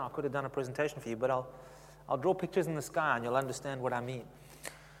about it now. I could have done a presentation for you, but I'll draw pictures in the sky and you'll understand what I mean.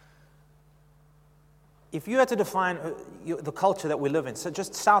 If you had to define the culture that we live in, so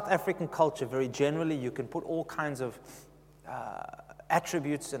just South African culture very generally, you can put all kinds of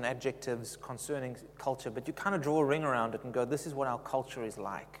attributes and adjectives concerning culture, but you kind of draw a ring around it and go, this is what our culture is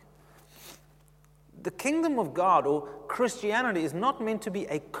like. The kingdom of God or Christianity is not meant to be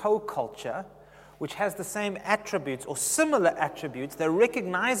a co-culture which has the same attributes or similar attributes. They're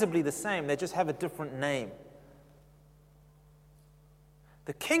recognizably the same, they just have a different name.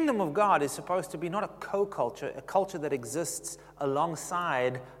 The kingdom of God is supposed to be not a co-culture, a culture that exists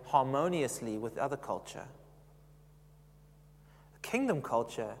alongside harmoniously with other culture. The kingdom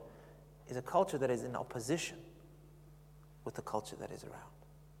culture is a culture that is in opposition with the culture that is around.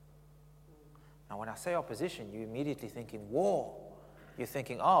 Now, when I say opposition, you're immediately thinking war. You're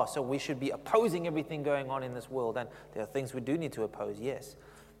thinking, so we should be opposing everything going on in this world. And there are things we do need to oppose, yes.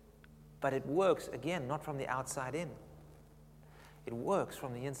 But it works, again, not from the outside in. It works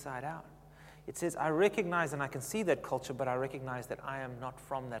from the inside out. It says, I recognize and I can see that culture, but I recognize that I am not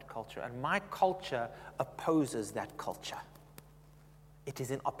from that culture. And my culture opposes that culture. It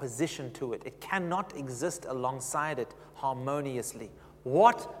is in opposition to it. It cannot exist alongside it harmoniously.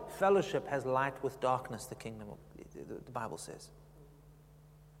 What fellowship has light with darkness, the Bible says?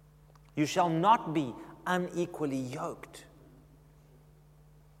 You shall not be unequally yoked.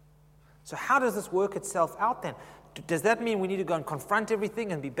 So how does this work itself out then? Does that mean we need to go and confront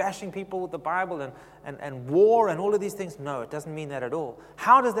everything and be bashing people with the Bible and war and all of these things? No, it doesn't mean that at all.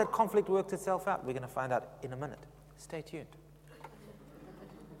 How does that conflict work itself out? We're going to find out in a minute. Stay tuned.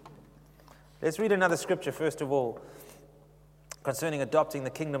 Let's read another scripture, first of all, concerning adopting the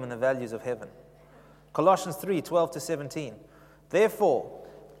kingdom and the values of heaven. Colossians 3:12-17. Therefore,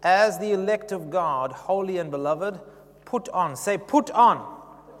 as the elect of God, holy and beloved, put on. Say, put on.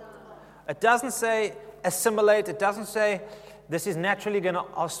 It doesn't say assimilate. It doesn't say this is naturally going to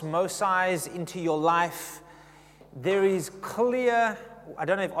osmosize into your life. There is clear, I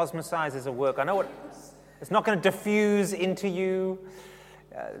don't know if osmosize is a word. I know what, it's not going to diffuse into you.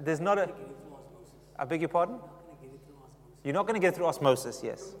 There's not a, I beg your pardon? You're not going to get it through osmosis,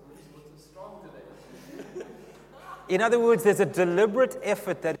 yes. In other words, there's a deliberate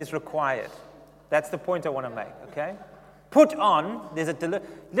effort that is required. That's the point I want to make, okay? Put on,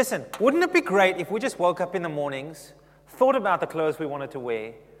 listen, wouldn't it be great if we just woke up in the mornings, thought about the clothes we wanted to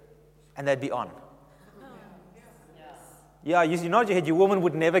wear, and they'd be on? Yeah, you nod your head, your woman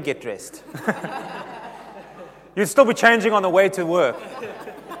would never get dressed. You'd still be changing on the way to work.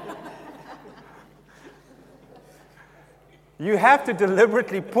 You have to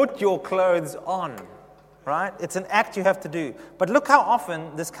deliberately put your clothes on, right? It's an act you have to do. But look how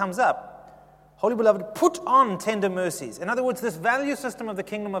often this comes up. Holy beloved, put on tender mercies. In other words, this value system of the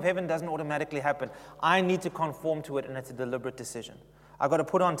kingdom of heaven doesn't automatically happen. I need to conform to it, and it's a deliberate decision. I've got to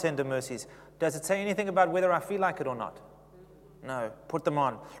put on tender mercies. Does it say anything about whether I feel like it or not? No. Put them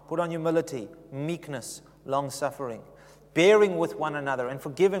on. Put on humility, meekness, long-suffering, bearing with one another and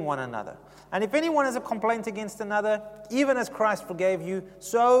forgiving one another. And if anyone has a complaint against another, even as Christ forgave you,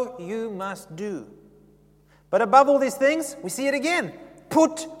 so you must do. But above all these things, we see it again.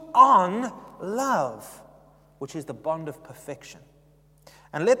 Put on love, which is the bond of perfection.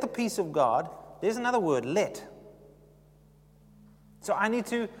 And let the peace of God, there's another word, let. So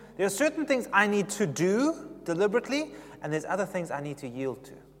there are certain things I need to do deliberately, and there's other things I need to yield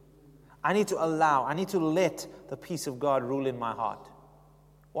to. I need to let the peace of God rule in my heart.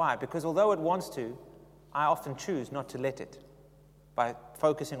 Why? Because although it wants to, I often choose not to let it by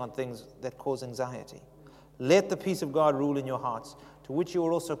focusing on things that cause anxiety. Let the peace of God rule in your hearts, to which you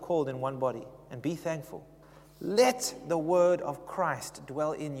are also called in one body, and be thankful. Let the word of Christ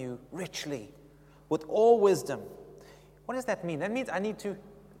dwell in you richly, with all wisdom. What does that mean? That means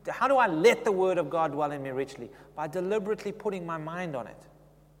how do I let the word of God dwell in me richly? By deliberately putting my mind on it.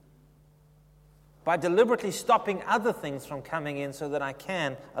 By deliberately stopping other things from coming in so that I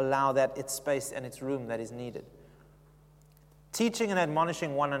can allow that its space and its room that is needed. Teaching and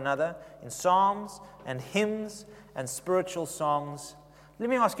admonishing one another in psalms and hymns and spiritual songs. Let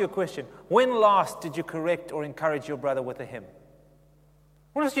me ask you a question. When last did you correct or encourage your brother with a hymn?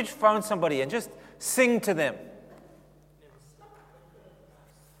 When last did you phone somebody and just sing to them?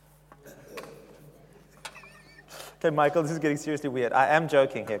 Okay, Michael, this is getting seriously weird. I am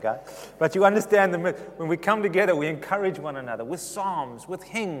joking here, guys. But you understand when we come together, we encourage one another with psalms, with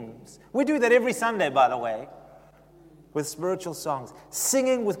hymns. We do that every Sunday, by the way, with spiritual songs,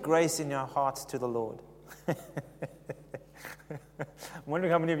 singing with grace in your hearts to the Lord. I'm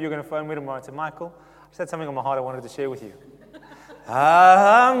wondering how many of you are going to phone me tomorrow and say, Michael, I just had something on my heart I wanted to share with you.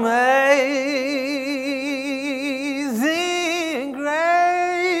 Amazing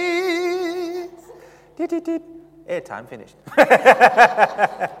grace. Airtime finished.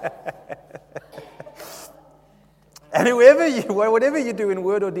 And whatever you do in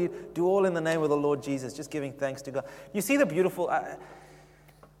word or deed, do all in the name of the Lord Jesus, just giving thanks to God. You see the beautiful,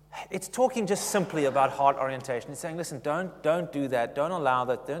 it's talking just simply about heart orientation. It's saying, listen, don't do that. Don't allow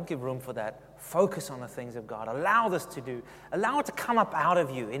that. Don't give room for that. Focus on the things of God. Allow it to come up out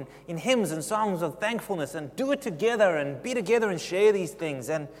of you in hymns and songs of thankfulness, and do it together and be together and share these things.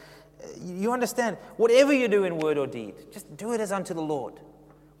 And you understand, whatever you do in word or deed, just do it as unto the Lord,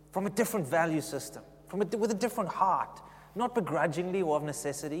 from a different value system, with a different heart, not begrudgingly or of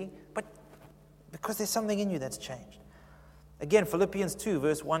necessity, but because there's something in you that's changed. Again, Philippians 2,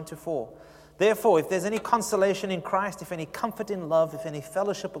 verse 1-4. Therefore, if there's any consolation in Christ, if any comfort in love, if any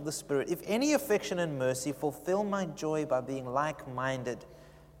fellowship of the Spirit, if any affection and mercy, fulfill my joy by being like-minded,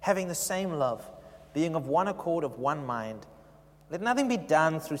 having the same love, being of one accord, of one mind. Let nothing be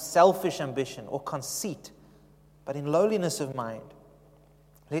done through selfish ambition or conceit, but in lowliness of mind.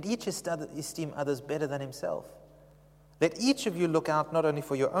 Let each esteem others better than himself. Let each of you look out not only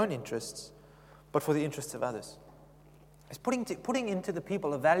for your own interests, but for the interests of others. It's putting into the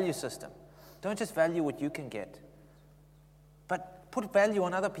people a value system. Don't just value what you can get, but put value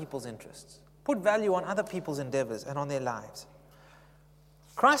on other people's interests. Put value on other people's endeavors and on their lives.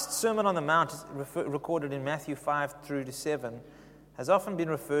 Christ's Sermon on the Mount, recorded in Matthew 5 through to 7, has often been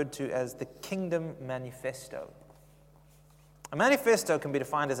referred to as the Kingdom Manifesto. A manifesto can be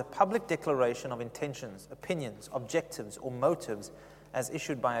defined as a public declaration of intentions, opinions, objectives, or motives as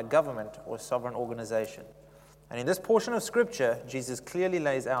issued by a government or sovereign organization. And in this portion of Scripture, Jesus clearly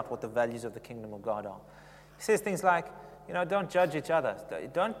lays out what the values of the kingdom of God are. He says things like, don't judge each other.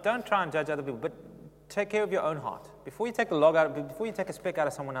 Don't try and judge other people, but take care of your own heart. Before you take a speck out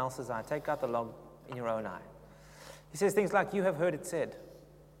of someone else's eye, take out the log in your own eye. He says things like, you have heard it said,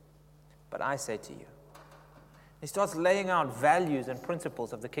 but I say to you. He starts laying out values and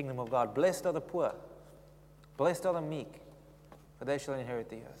principles of the kingdom of God. Blessed are the poor. Blessed are the meek, for they shall inherit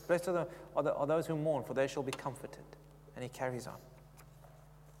the earth. Blessed are those who mourn, for they shall be comforted. And he carries on.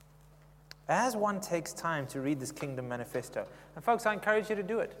 As one takes time to read this kingdom manifesto, and folks, I encourage you to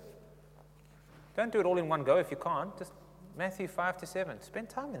do it. Don't do it all in one go if you can't. Just Matthew 5 to 7. Spend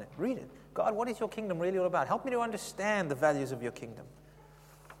time in it. Read it. God, what is your kingdom really all about? Help me to understand the values of your kingdom.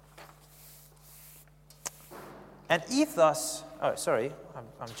 And ethos, I'm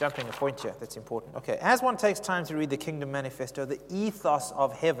jumping a point here that's important. Okay, as one takes time to read the Kingdom Manifesto, the ethos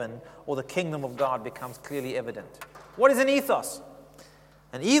of heaven or the kingdom of God becomes clearly evident. What is an ethos?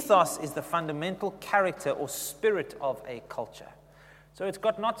 An ethos is the fundamental character or spirit of a culture. So it's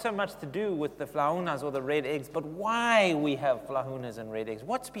got not so much to do with the flahunas or the red eggs, but why we have flahunas and red eggs.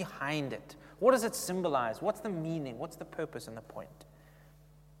 What's behind it? What does it symbolize? What's the meaning? What's the purpose and the point?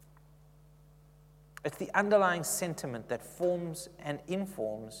 It's the underlying sentiment that forms and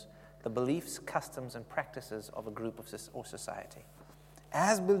informs the beliefs, customs, and practices of a group or society.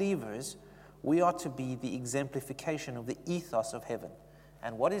 As believers, we are to be the exemplification of the ethos of heaven.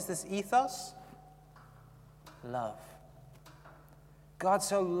 And what is this ethos? Love. God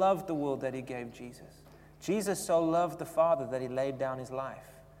so loved the world that he gave Jesus. Jesus so loved the Father that he laid down his life.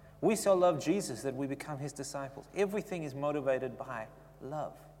 We so love Jesus that we become his disciples. Everything is motivated by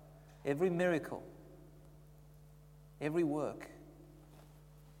love. Every miracle, every work.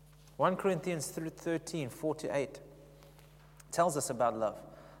 1 Corinthians 13, 4-8 tells us about love.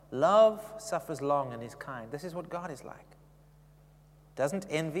 Love suffers long and is kind. This is what God is like. It doesn't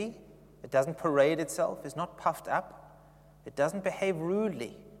envy. It doesn't parade itself. It's not puffed up. It doesn't behave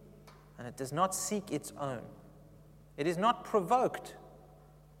rudely. And it does not seek its own. It is not provoked.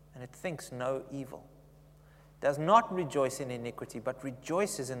 And it thinks no evil. It does not rejoice in iniquity, but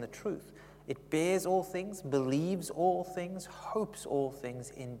rejoices in the truth. It bears all things, believes all things, hopes all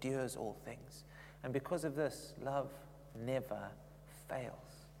things, endures all things. And because of this, love never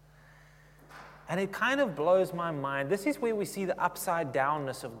fails. And it kind of blows my mind. This is where we see the upside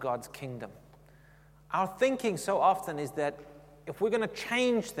downness of God's kingdom. Our thinking so often is that if we're going to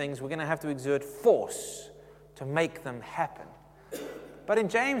change things, we're going to have to exert force to make them happen. But in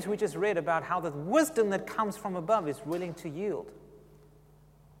James, we just read about how the wisdom that comes from above is willing to yield.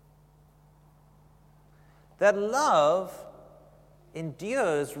 That love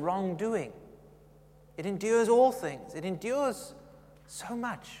endures wrongdoing. It endures all things. It endures so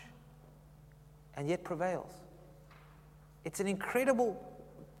much and yet prevails. It's an incredible,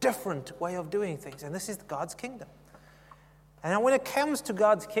 different way of doing things. And this is God's kingdom. And now when it comes to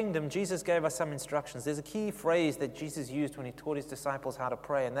God's kingdom, Jesus gave us some instructions. There's a key phrase that Jesus used when he taught his disciples how to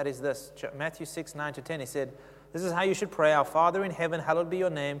pray, and that is this. Matthew 6, 9-10, he said, this is how you should pray. Our Father in heaven, hallowed be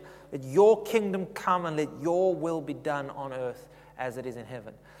your name. Let your kingdom come and let your will be done on earth as it is in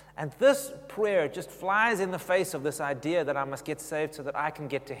heaven. And this prayer just flies in the face of this idea that I must get saved so that I can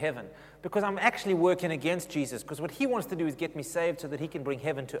get to heaven. Because I'm actually working against Jesus. Because what he wants to do is get me saved so that he can bring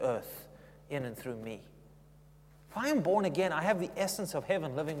heaven to earth in and through me. If I am born again, I have the essence of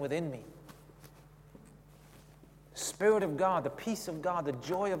heaven living within me. The Spirit of God, the peace of God, the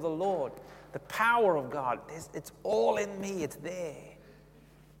joy of the Lord, the power of God. It's all in me. It's there.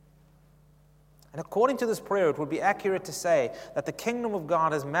 And according to this prayer, it would be accurate to say that the kingdom of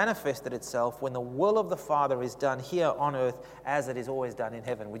God has manifested itself when the will of the Father is done here on earth as it is always done in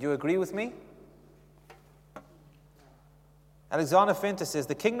heaven. Would you agree with me? Alexander Fenter says,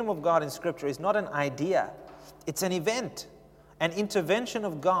 the kingdom of God in Scripture is not an idea. It's an event, an intervention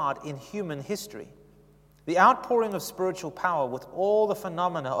of God in human history. The outpouring of spiritual power with all the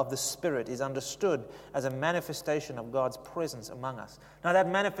phenomena of the Spirit is understood as a manifestation of God's presence among us. Now, that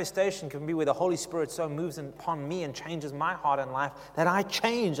manifestation can be where the Holy Spirit so moves upon me and changes my heart and life that I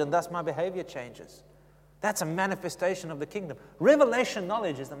change and thus my behavior changes. That's a manifestation of the kingdom. Revelation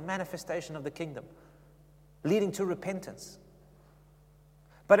knowledge is the manifestation of the kingdom, leading to repentance.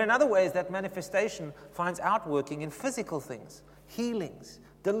 But in other ways, that manifestation finds outworking in physical things, healings,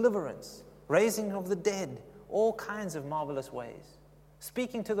 deliverance, raising of the dead, all kinds of marvelous ways.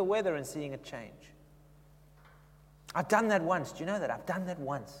 Speaking to the weather and seeing it change. I've done that once. Do you know that? I've done that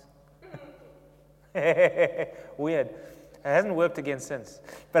once. Weird. It hasn't worked again since.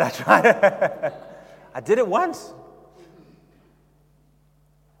 But I tried. I did it once.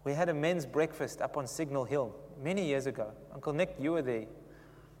 We had a men's breakfast up on Signal Hill many years ago. Uncle Nick, you were there.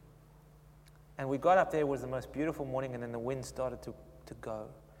 And we got up there. It was the most beautiful morning, and then the wind started to go.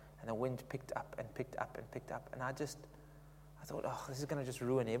 And the wind picked up and picked up and picked up. And I thought, oh, this is going to just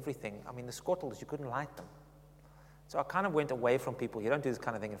ruin everything. I mean, the squattles, you couldn't light them. So I kind of went away from people. You don't do this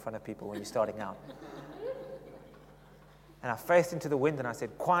kind of thing in front of people when you're starting out. And I faced into the wind and I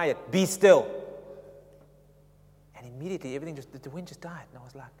said, quiet, be still. And immediately the wind just died. And I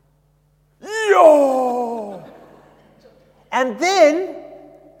was like, yo! And then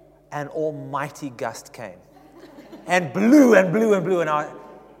an almighty gust came. And blew and blew and blew. And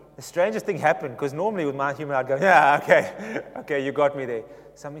the strangest thing happened, because normally with my humor I'd go, yeah, okay, you got me there.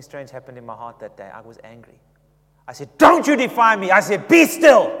 Something strange happened in my heart that day. I was angry. I said, don't you defy me. I said, be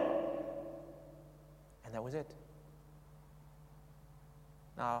still. And that was it.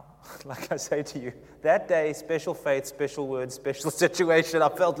 Now, like I say to you, that day, special faith, special words, special situation, I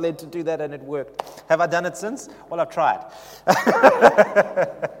felt led to do that and it worked. Have I done it since? Well, I've tried.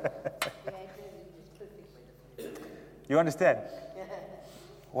 You understand?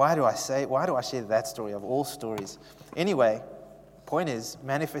 Why do I share that story of all stories? Anyway, point is,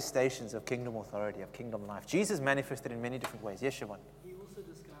 manifestations of kingdom authority, of kingdom life. Jesus manifested in many different ways. Yes, Siobhan? He also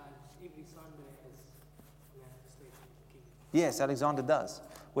describes every Sunday as manifestation of the kingdom. Yes, Alexander does.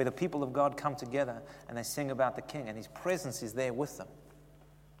 Where the people of God come together and they sing about the King, and His presence is there with them.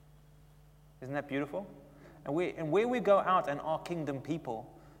 Isn't that beautiful? And where we go out and are kingdom people,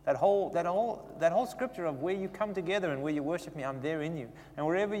 that whole scripture of where you come together and where you worship me, I'm there in you. And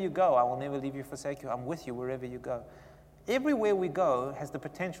wherever you go, I will never leave you, forsake you. I'm with you wherever you go. Everywhere we go has the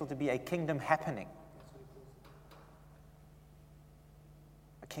potential to be a kingdom happening.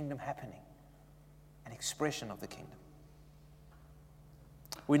 A kingdom happening. An expression of the kingdom.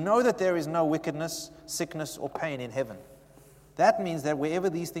 We know that there is no wickedness, sickness, or pain in heaven. That means that wherever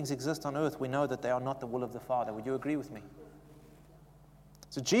these things exist on earth, we know that they are not the will of the Father. Would you agree with me?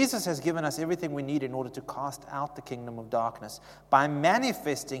 So Jesus has given us everything we need in order to cast out the kingdom of darkness by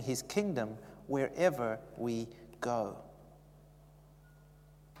manifesting His kingdom wherever we go.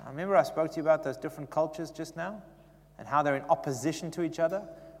 I remember I spoke to you about those different cultures just now and how they're in opposition to each other.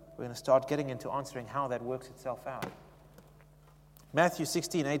 We're going to start getting into answering how that works itself out. Matthew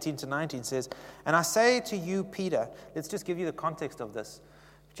 16, 18 to 19 says, and I say to you, Peter, let's just give you the context of this.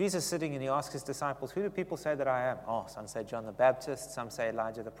 Jesus sitting and He asks His disciples, who do people say that I am? Oh, some say John the Baptist, some say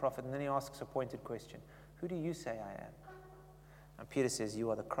Elijah the prophet. And then He asks a pointed question, who do you say I am? And Peter says, you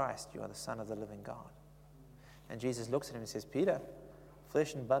are the Christ, you are the Son of the living God. And Jesus looks at him and says, Peter,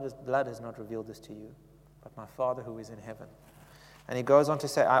 flesh and blood has not revealed this to you, but my Father who is in heaven. And He goes on to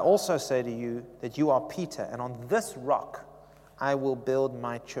say, I also say to you that you are Peter, and on this rock I will build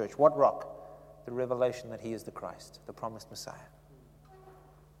my church. What rock? The revelation that He is the Christ, the promised Messiah.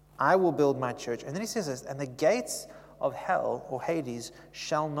 I will build my church. And then He says this, and the gates of hell or Hades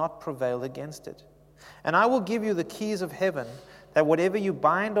shall not prevail against it. And I will give you the keys of heaven, that whatever you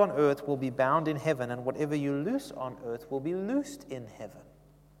bind on earth will be bound in heaven, and whatever you loose on earth will be loosed in heaven.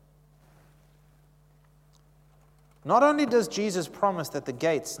 Not only does Jesus promise that the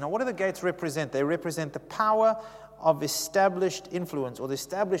gates, now what do the gates represent? They represent the power of established influence, or the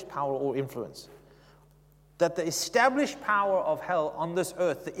established power or influence. That the established power of hell on this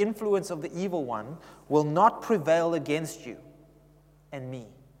earth, the influence of the evil one, will not prevail against you and me.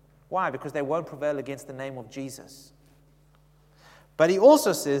 Why? Because they won't prevail against the name of Jesus. But He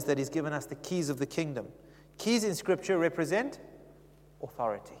also says that He's given us the keys of the kingdom. Keys in Scripture represent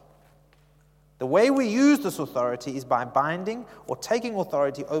authority. The way we use this authority is by binding or taking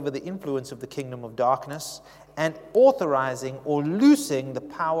authority over the influence of the kingdom of darkness and authorizing or loosing the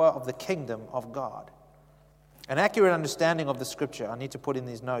power of the kingdom of God. An accurate understanding of the Scripture, I need to put in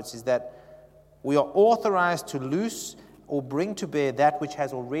these notes, is that we are authorized to loose or bring to bear that which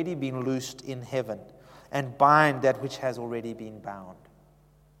has already been loosed in heaven and bind that which has already been bound.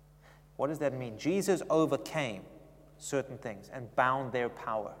 What does that mean? Jesus overcame certain things and bound their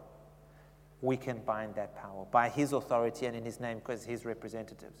power. We can bind that power by His authority and in His name because His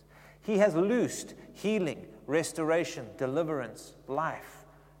representatives. He has loosed healing, restoration, deliverance, life,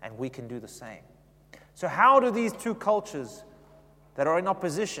 and we can do the same. So how do these two cultures that are in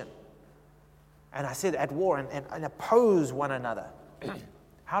opposition, and I said at war, and oppose one another,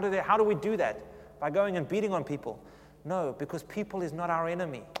 how do we do that? By going and beating on people? No, because people is not our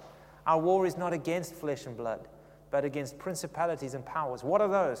enemy. Our war is not against flesh and blood, but against principalities and powers. What are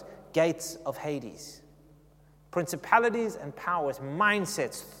those? Gates of Hades. Principalities and powers,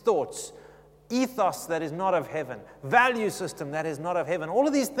 mindsets, thoughts, ethos that is not of heaven, value system that is not of heaven. All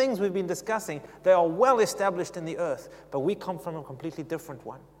of these things we've been discussing, they are well established in the earth, but we come from a completely different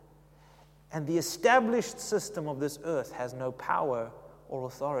one. And the established system of this earth has no power or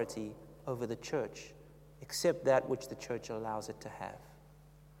authority over the church, except that which the church allows it to have.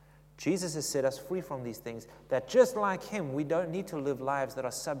 Jesus has set us free from these things, that just like Him, we don't need to live lives that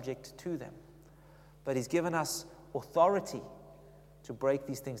are subject to them. But He's given us authority to break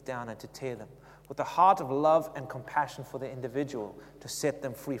these things down and to tear them, with a heart of love and compassion for the individual, to set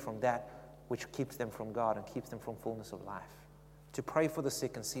them free from that which keeps them from God and keeps them from fullness of life, to pray for the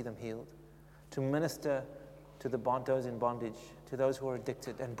sick and see them healed, to minister to those in bondage, to those who are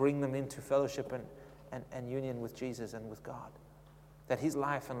addicted, and bring them into fellowship and union with Jesus and with God, that His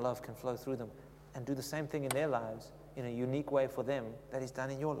life and love can flow through them and do the same thing in their lives in a unique way for them that He's done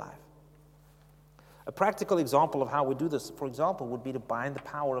in your life. A practical example of how we do this, for example, would be to bind the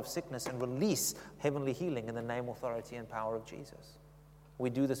power of sickness and release heavenly healing in the name, authority, and power of Jesus. We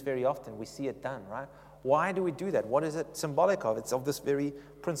do this very often. We see it done, right? Why do we do that? What is it symbolic of? It's of this very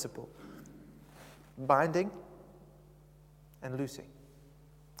principle. Binding and loosing.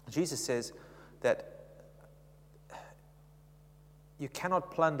 Jesus says that you cannot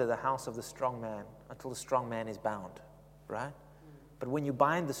plunder the house of the strong man until the strong man is bound, right? But when you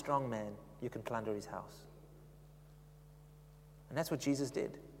bind the strong man, you can plunder his house. And that's what Jesus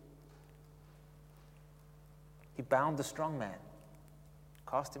did. He bound the strong man,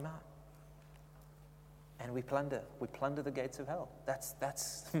 cast him out. And we plunder the gates of hell. That's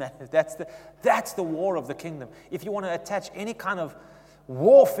the war of the kingdom. If you want to attach any kind of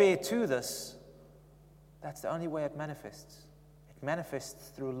warfare to this, that's the only way it manifests. It manifests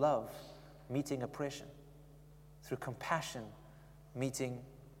through love meeting oppression, through compassion meeting,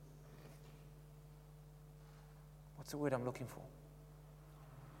 what's the word I'm looking for?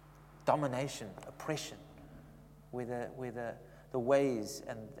 Domination, oppression, where the ways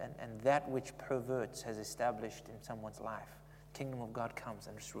and that which perverts has established in someone's life. Kingdom of God comes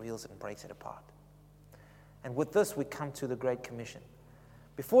and just reels it and breaks it apart. And with this, we come to the Great Commission.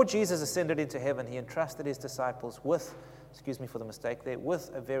 Before Jesus ascended into heaven, He entrusted His disciples with, excuse me for the mistake there, with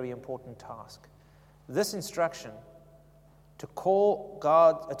a very important task. This instruction to call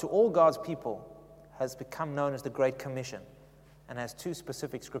God to all God's people has become known as the Great Commission and has two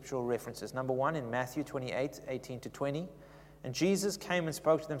specific scriptural references. Number one, in Matthew 28, 18 to 20. And Jesus came and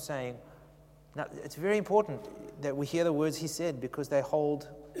spoke to them saying, now it's very important that we hear the words He said because they hold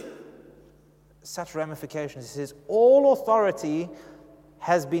such ramifications. He says, all authority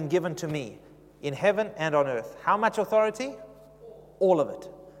has been given to me in heaven and on earth. How much authority? All of it.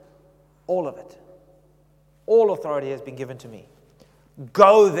 All of it. All authority has been given to me.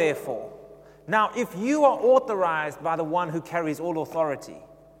 Go therefore. Now, if you are authorized by the one who carries all authority,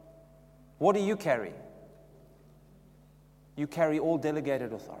 what do you carry? You carry all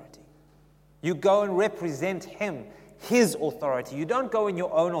delegated authority. You go and represent Him, His authority. You don't go in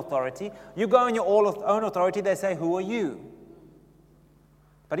your own authority. You go in your own authority, they say, who are you?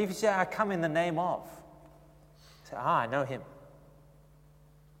 But if you say, I come in the name of, say, I know Him.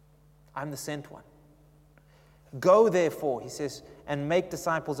 I'm the sent one. Go therefore, He says, and make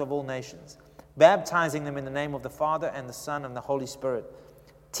disciples of all nations, baptizing them in the name of the Father and the Son and the Holy Spirit,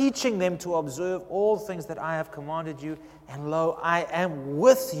 teaching them to observe all things that I have commanded you, and lo, I am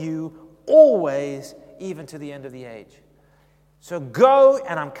with you always, even to the end of the age. So go,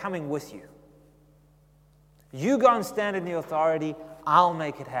 and I'm coming with you. You go and stand in the authority, I'll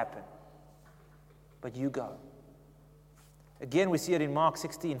make it happen. But you go. Again, we see it in Mark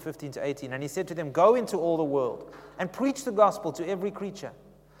 16, 15 to 18. And He said to them, go into all the world and preach the gospel to every creature.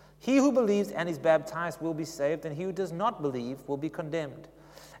 He who believes and is baptized will be saved, and he who does not believe will be condemned.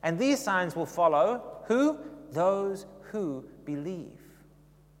 And these signs will follow, who? Those who believe.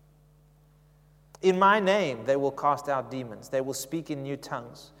 In my name they will cast out demons. They will speak in new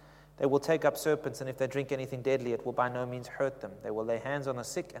tongues. They will take up serpents, and if they drink anything deadly, it will by no means hurt them. They will lay hands on the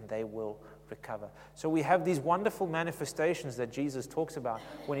sick, and they will recover. So we have these wonderful manifestations that Jesus talks about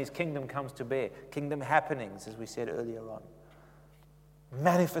when his kingdom comes to bear. Kingdom happenings, as we said earlier on.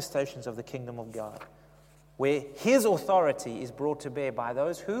 Manifestations of the kingdom of God, where his authority is brought to bear by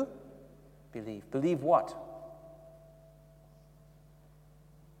those who believe. Believe what?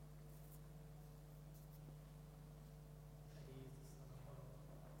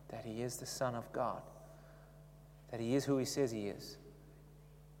 That he is the Son of God. That he is who he says he is.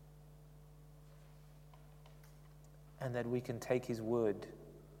 And that we can take his word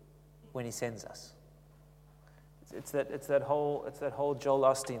when he sends us. It's that whole Joel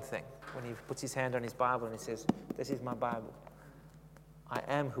Osteen thing, when he puts his hand on his Bible and he says, "This is my Bible. I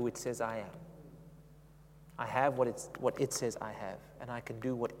am who it says I am. I have what it says I have, and I can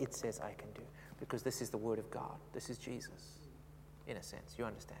do what it says I can do, because this is the Word of God. This is Jesus, in a sense. You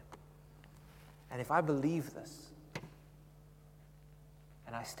understand? And if I believe this,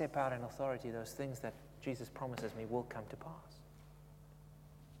 and I step out in authority, those things that Jesus promises me will come to pass."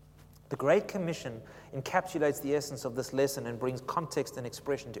 The Great Commission encapsulates the essence of this lesson and brings context and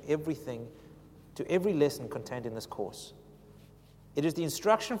expression to every lesson contained in this course. It is the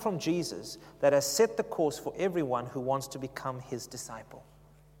instruction from Jesus that has set the course for everyone who wants to become his disciple.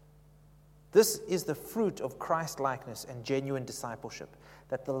 This is the fruit of Christ-likeness and genuine discipleship,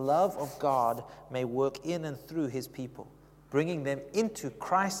 that the love of God may work in and through his people, bringing them into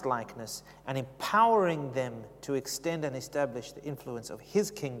Christ-likeness and empowering them to extend and establish the influence of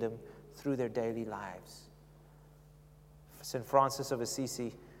his kingdom through their daily lives. St. Francis of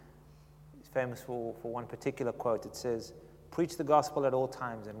Assisi is famous for one particular quote. It says, "Preach the gospel at all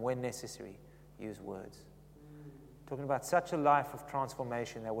times, and when necessary, use words." Talking about such a life of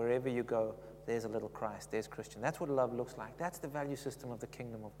transformation that wherever you go, there's a little Christ, there's Christian. That's what love looks like. That's the value system of the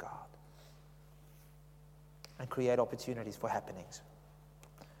kingdom of God. And create opportunities for happenings.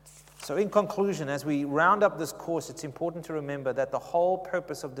 So in conclusion, as we round up this course, it's important to remember that the whole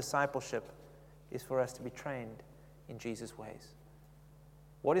purpose of discipleship is for us to be trained in Jesus' ways.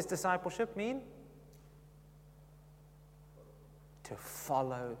 What does discipleship mean? To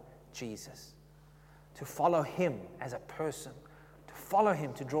follow Jesus. To follow him as a person. To follow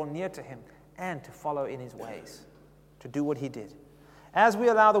him, to draw near to him, and to follow in his ways. To do what he did. As we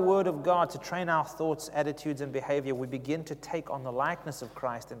allow the Word of God to train our thoughts, attitudes, and behavior, we begin to take on the likeness of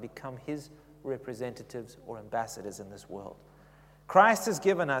Christ and become his representatives or ambassadors in this world. Christ has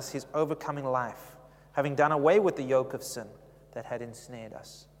given us his overcoming life, having done away with the yoke of sin that had ensnared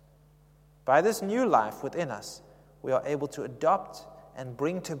us. By this new life within us, we are able to adopt and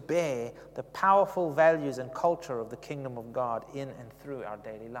bring to bear the powerful values and culture of the kingdom of God in and through our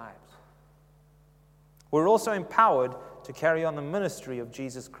daily lives. We're also empowered to carry on the ministry of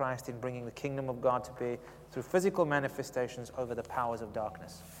Jesus Christ in bringing the kingdom of God to bear through physical manifestations over the powers of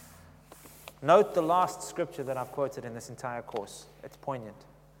darkness. Note the last scripture that I've quoted in this entire course. It's poignant.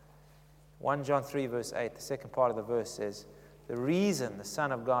 1 John 3 verse 8, the second part of the verse says, "The reason the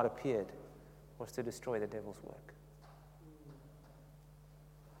Son of God appeared was to destroy the devil's work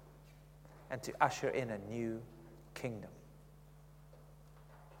and to usher in a new kingdom."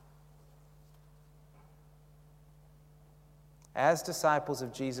 As disciples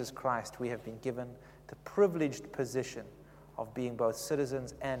of Jesus Christ, we have been given the privileged position of being both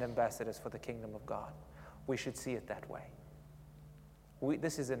citizens and ambassadors for the kingdom of God. We should see it that way.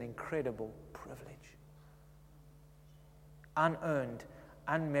 This is an incredible privilege. Unearned,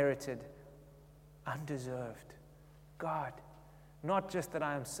 unmerited, undeserved. God, not just that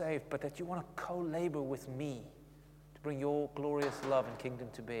I am saved, but that you want to co-labor with me to bring your glorious love and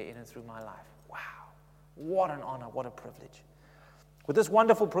kingdom to bear in and through my life. Wow. What an honor, what a privilege. With this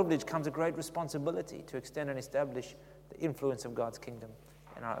wonderful privilege comes a great responsibility to extend and establish the influence of God's kingdom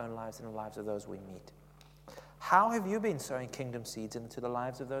in our own lives and the lives of those we meet. How have you been sowing kingdom seeds into the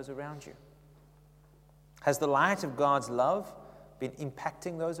lives of those around you? Has the light of God's love been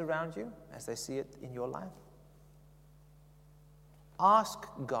impacting those around you as they see it in your life? Ask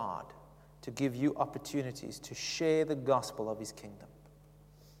God to give you opportunities to share the gospel of his kingdom,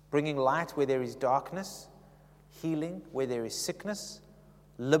 bringing light where there is darkness, healing where there is sickness,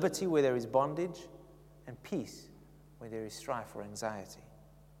 liberty where there is bondage, and peace where there is strife or anxiety.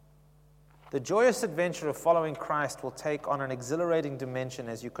 The joyous adventure of following Christ will take on an exhilarating dimension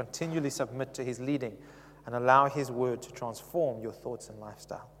as you continually submit to his leading and allow his word to transform your thoughts and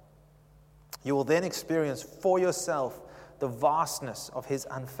lifestyle. You will then experience for yourself the vastness of his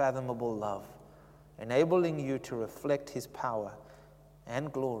unfathomable love, enabling you to reflect his power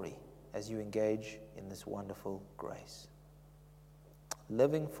and glory as you engage in this wonderful grace.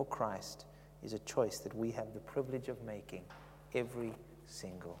 Living for Christ is a choice that we have the privilege of making every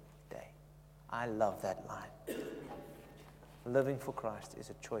single day. I love that line. Living for Christ is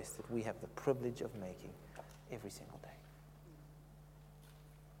a choice that we have the privilege of making every single day.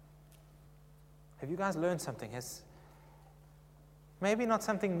 Have you guys learned something? Maybe not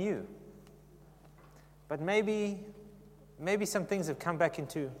something new, but maybe some things have come back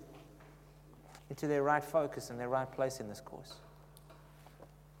into their right focus and their right place in this course.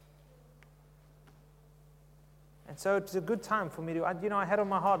 And so it's a good time for me to, I had on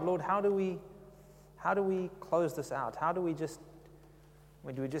my heart, Lord, how do we close this out? Do we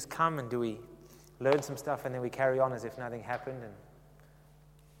just come and do we learn some stuff and then we carry on as if nothing happened? And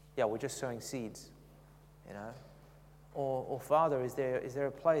yeah, we're just sowing seeds, Or Father, is there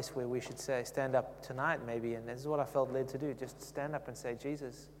a place where we should stand up tonight maybe, and this is what I felt led to do, just stand up and say,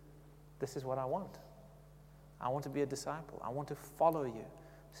 Jesus, this is what I want. I want to be a disciple. I want to follow you.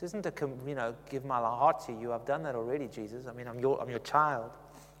 This isn't to, give my heart to you. I've done that already, Jesus. I mean, I'm your child.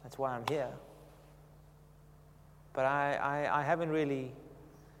 That's why I'm here. But I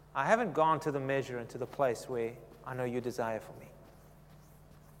haven't gone to the measure and to the place where I know you desire for me.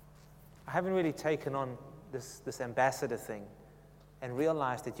 I haven't really taken on this ambassador thing and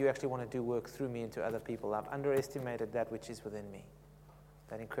realized that you actually want to do work through me into other people. I've underestimated that which is within me,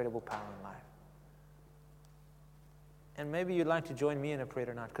 that incredible power in life. And maybe you'd like to join me in a prayer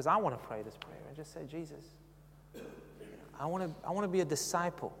tonight, because I want to pray this prayer and just say, Jesus, I want to be a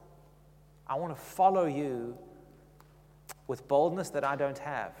disciple. I want to follow you with boldness that I don't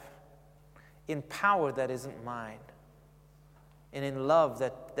have, in power that isn't mine, and in love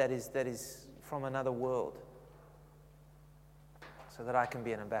that is from another world, so that I can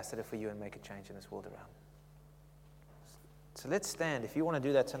be an ambassador for you and make a change in this world around. So let's stand, if you want to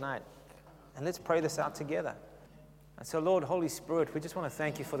do that tonight, and let's pray this out together. And so, Lord, Holy Spirit, we just want to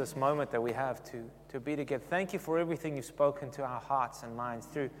thank you for this moment that we have to be together. Thank you for everything you've spoken to our hearts and minds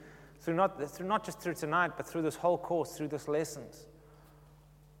through not just through tonight, but through this whole course, through this lessons.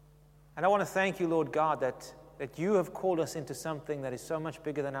 And I want to thank you, Lord God, that you have called us into something that is so much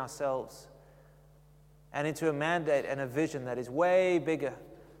bigger than ourselves, and into a mandate and a vision that is way bigger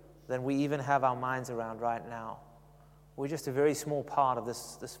than we even have our minds around right now. We're just a very small part of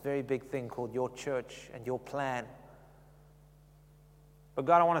this very big thing called your church and your plan. But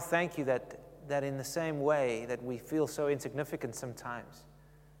God, I want to thank you that in the same way that we feel so insignificant sometimes,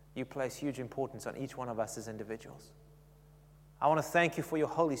 you place huge importance on each one of us as individuals. I want to thank you for your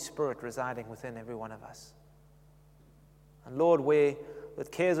Holy Spirit residing within every one of us. And Lord, where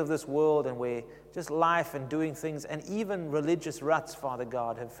with cares of this world and where just life and doing things and even religious ruts, Father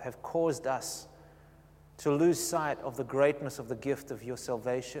God, have caused us to lose sight of the greatness of the gift of your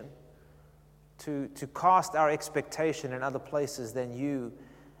salvation, to cast our expectation in other places than you,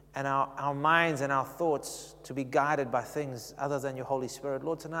 and our minds and our thoughts to be guided by things other than your Holy Spirit.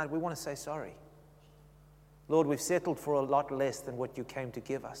 Lord, tonight we want to say sorry. Lord, we've settled for a lot less than what you came to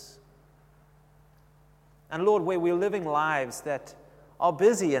give us. And Lord, where we're living lives that are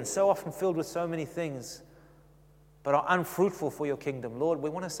busy and so often filled with so many things, but are unfruitful for your kingdom, Lord, we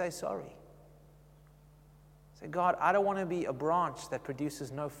want to say sorry. Say, God, I don't want to be a branch that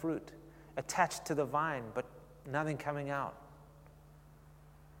produces no fruit, attached to the vine, but nothing coming out.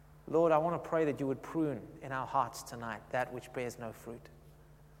 Lord, I want to pray that you would prune in our hearts tonight that which bears no fruit.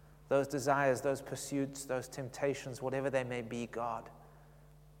 Those desires, those pursuits, those temptations, whatever they may be, God.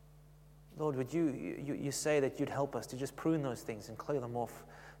 Lord, would you say that you'd help us to just prune those things and clear them off?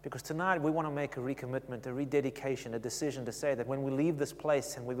 Because tonight we want to make a recommitment, a rededication, a decision to say that when we leave this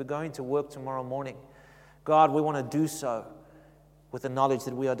place and we were going to work tomorrow morning, God, we want to do so with the knowledge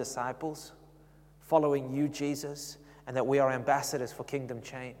that we are disciples, following you, Jesus, and that we are ambassadors for kingdom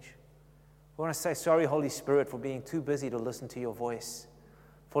change. We want to say sorry, Holy Spirit, for being too busy to listen to your voice,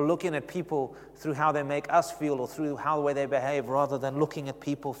 for looking at people through how they make us feel or through how the way they behave, rather than looking at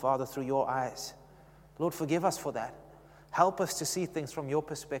people, Father, through your eyes. Lord, forgive us for that. Help us to see things from your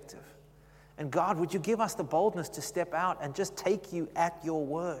perspective. And God, would you give us the boldness to step out and just take you at your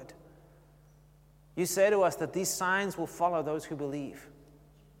word? You say to us that these signs will follow those who believe.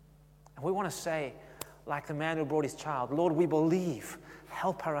 And we want to say, like the man who brought his child, Lord, we believe.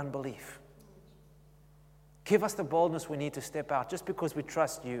 Help our unbelief. Give us the boldness we need to step out just because we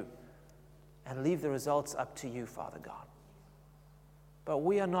trust you, and leave the results up to you, Father God. But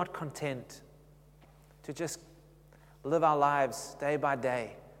we are not content to just live our lives day by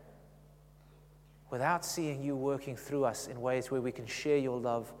day without seeing you working through us in ways where we can share your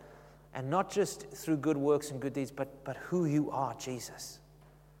love, and not just through good works and good deeds, but who you are, Jesus,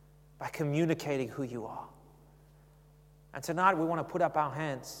 by communicating who you are. And tonight we want to put up our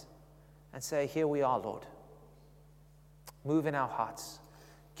hands and say, here we are, Lord. Move in our hearts.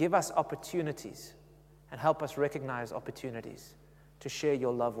 Give us opportunities and help us recognize opportunities to share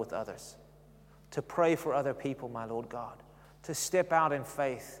your love with others, to pray for other people, my Lord God, to step out in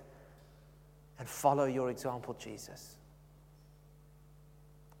faith and follow your example, Jesus.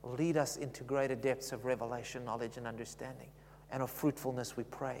 Lead us into greater depths of revelation, knowledge, and understanding, and of fruitfulness, we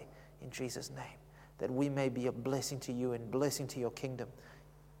pray, in Jesus' name, that we may be a blessing to you and blessing to your kingdom.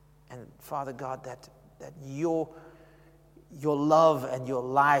 And Father God, that your love and your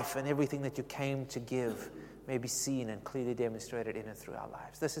life and everything that you came to give may be seen and clearly demonstrated in and through our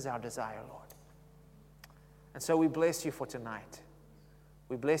lives. This is our desire, Lord. And so we bless you for tonight.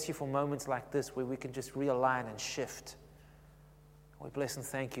 We bless you for moments like this where we can just realign and shift. We bless and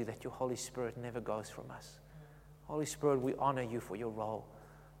thank you that your Holy Spirit never goes from us. Holy Spirit, we honor you for your role,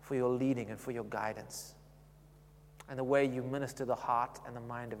 for your leading and for your guidance, and the way you minister the heart and the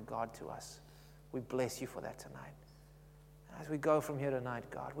mind of God to us. We bless you for that tonight. As we go from here tonight,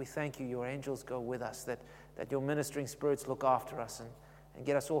 God, we thank you. Your angels go with us, that your ministering spirits look after us and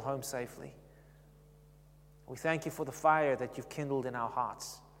get us all home safely. We thank you for the fire that you've kindled in our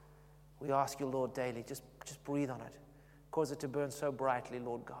hearts. We ask you, Lord, daily, just breathe on it. Cause it to burn so brightly,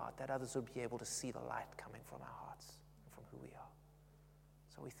 Lord God, that others will be able to see the light coming from our hearts and from who we are.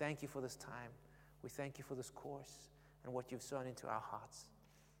 So we thank you for this time. We thank you for this course and what you've sown into our hearts.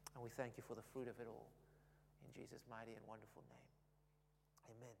 And we thank you for the fruit of it all. In Jesus' mighty and wonderful name.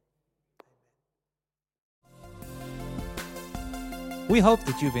 Amen. We hope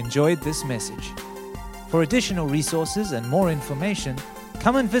that you've enjoyed this message. For additional resources and more information,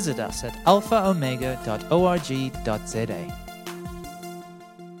 come and visit us at alphaomega.org.za.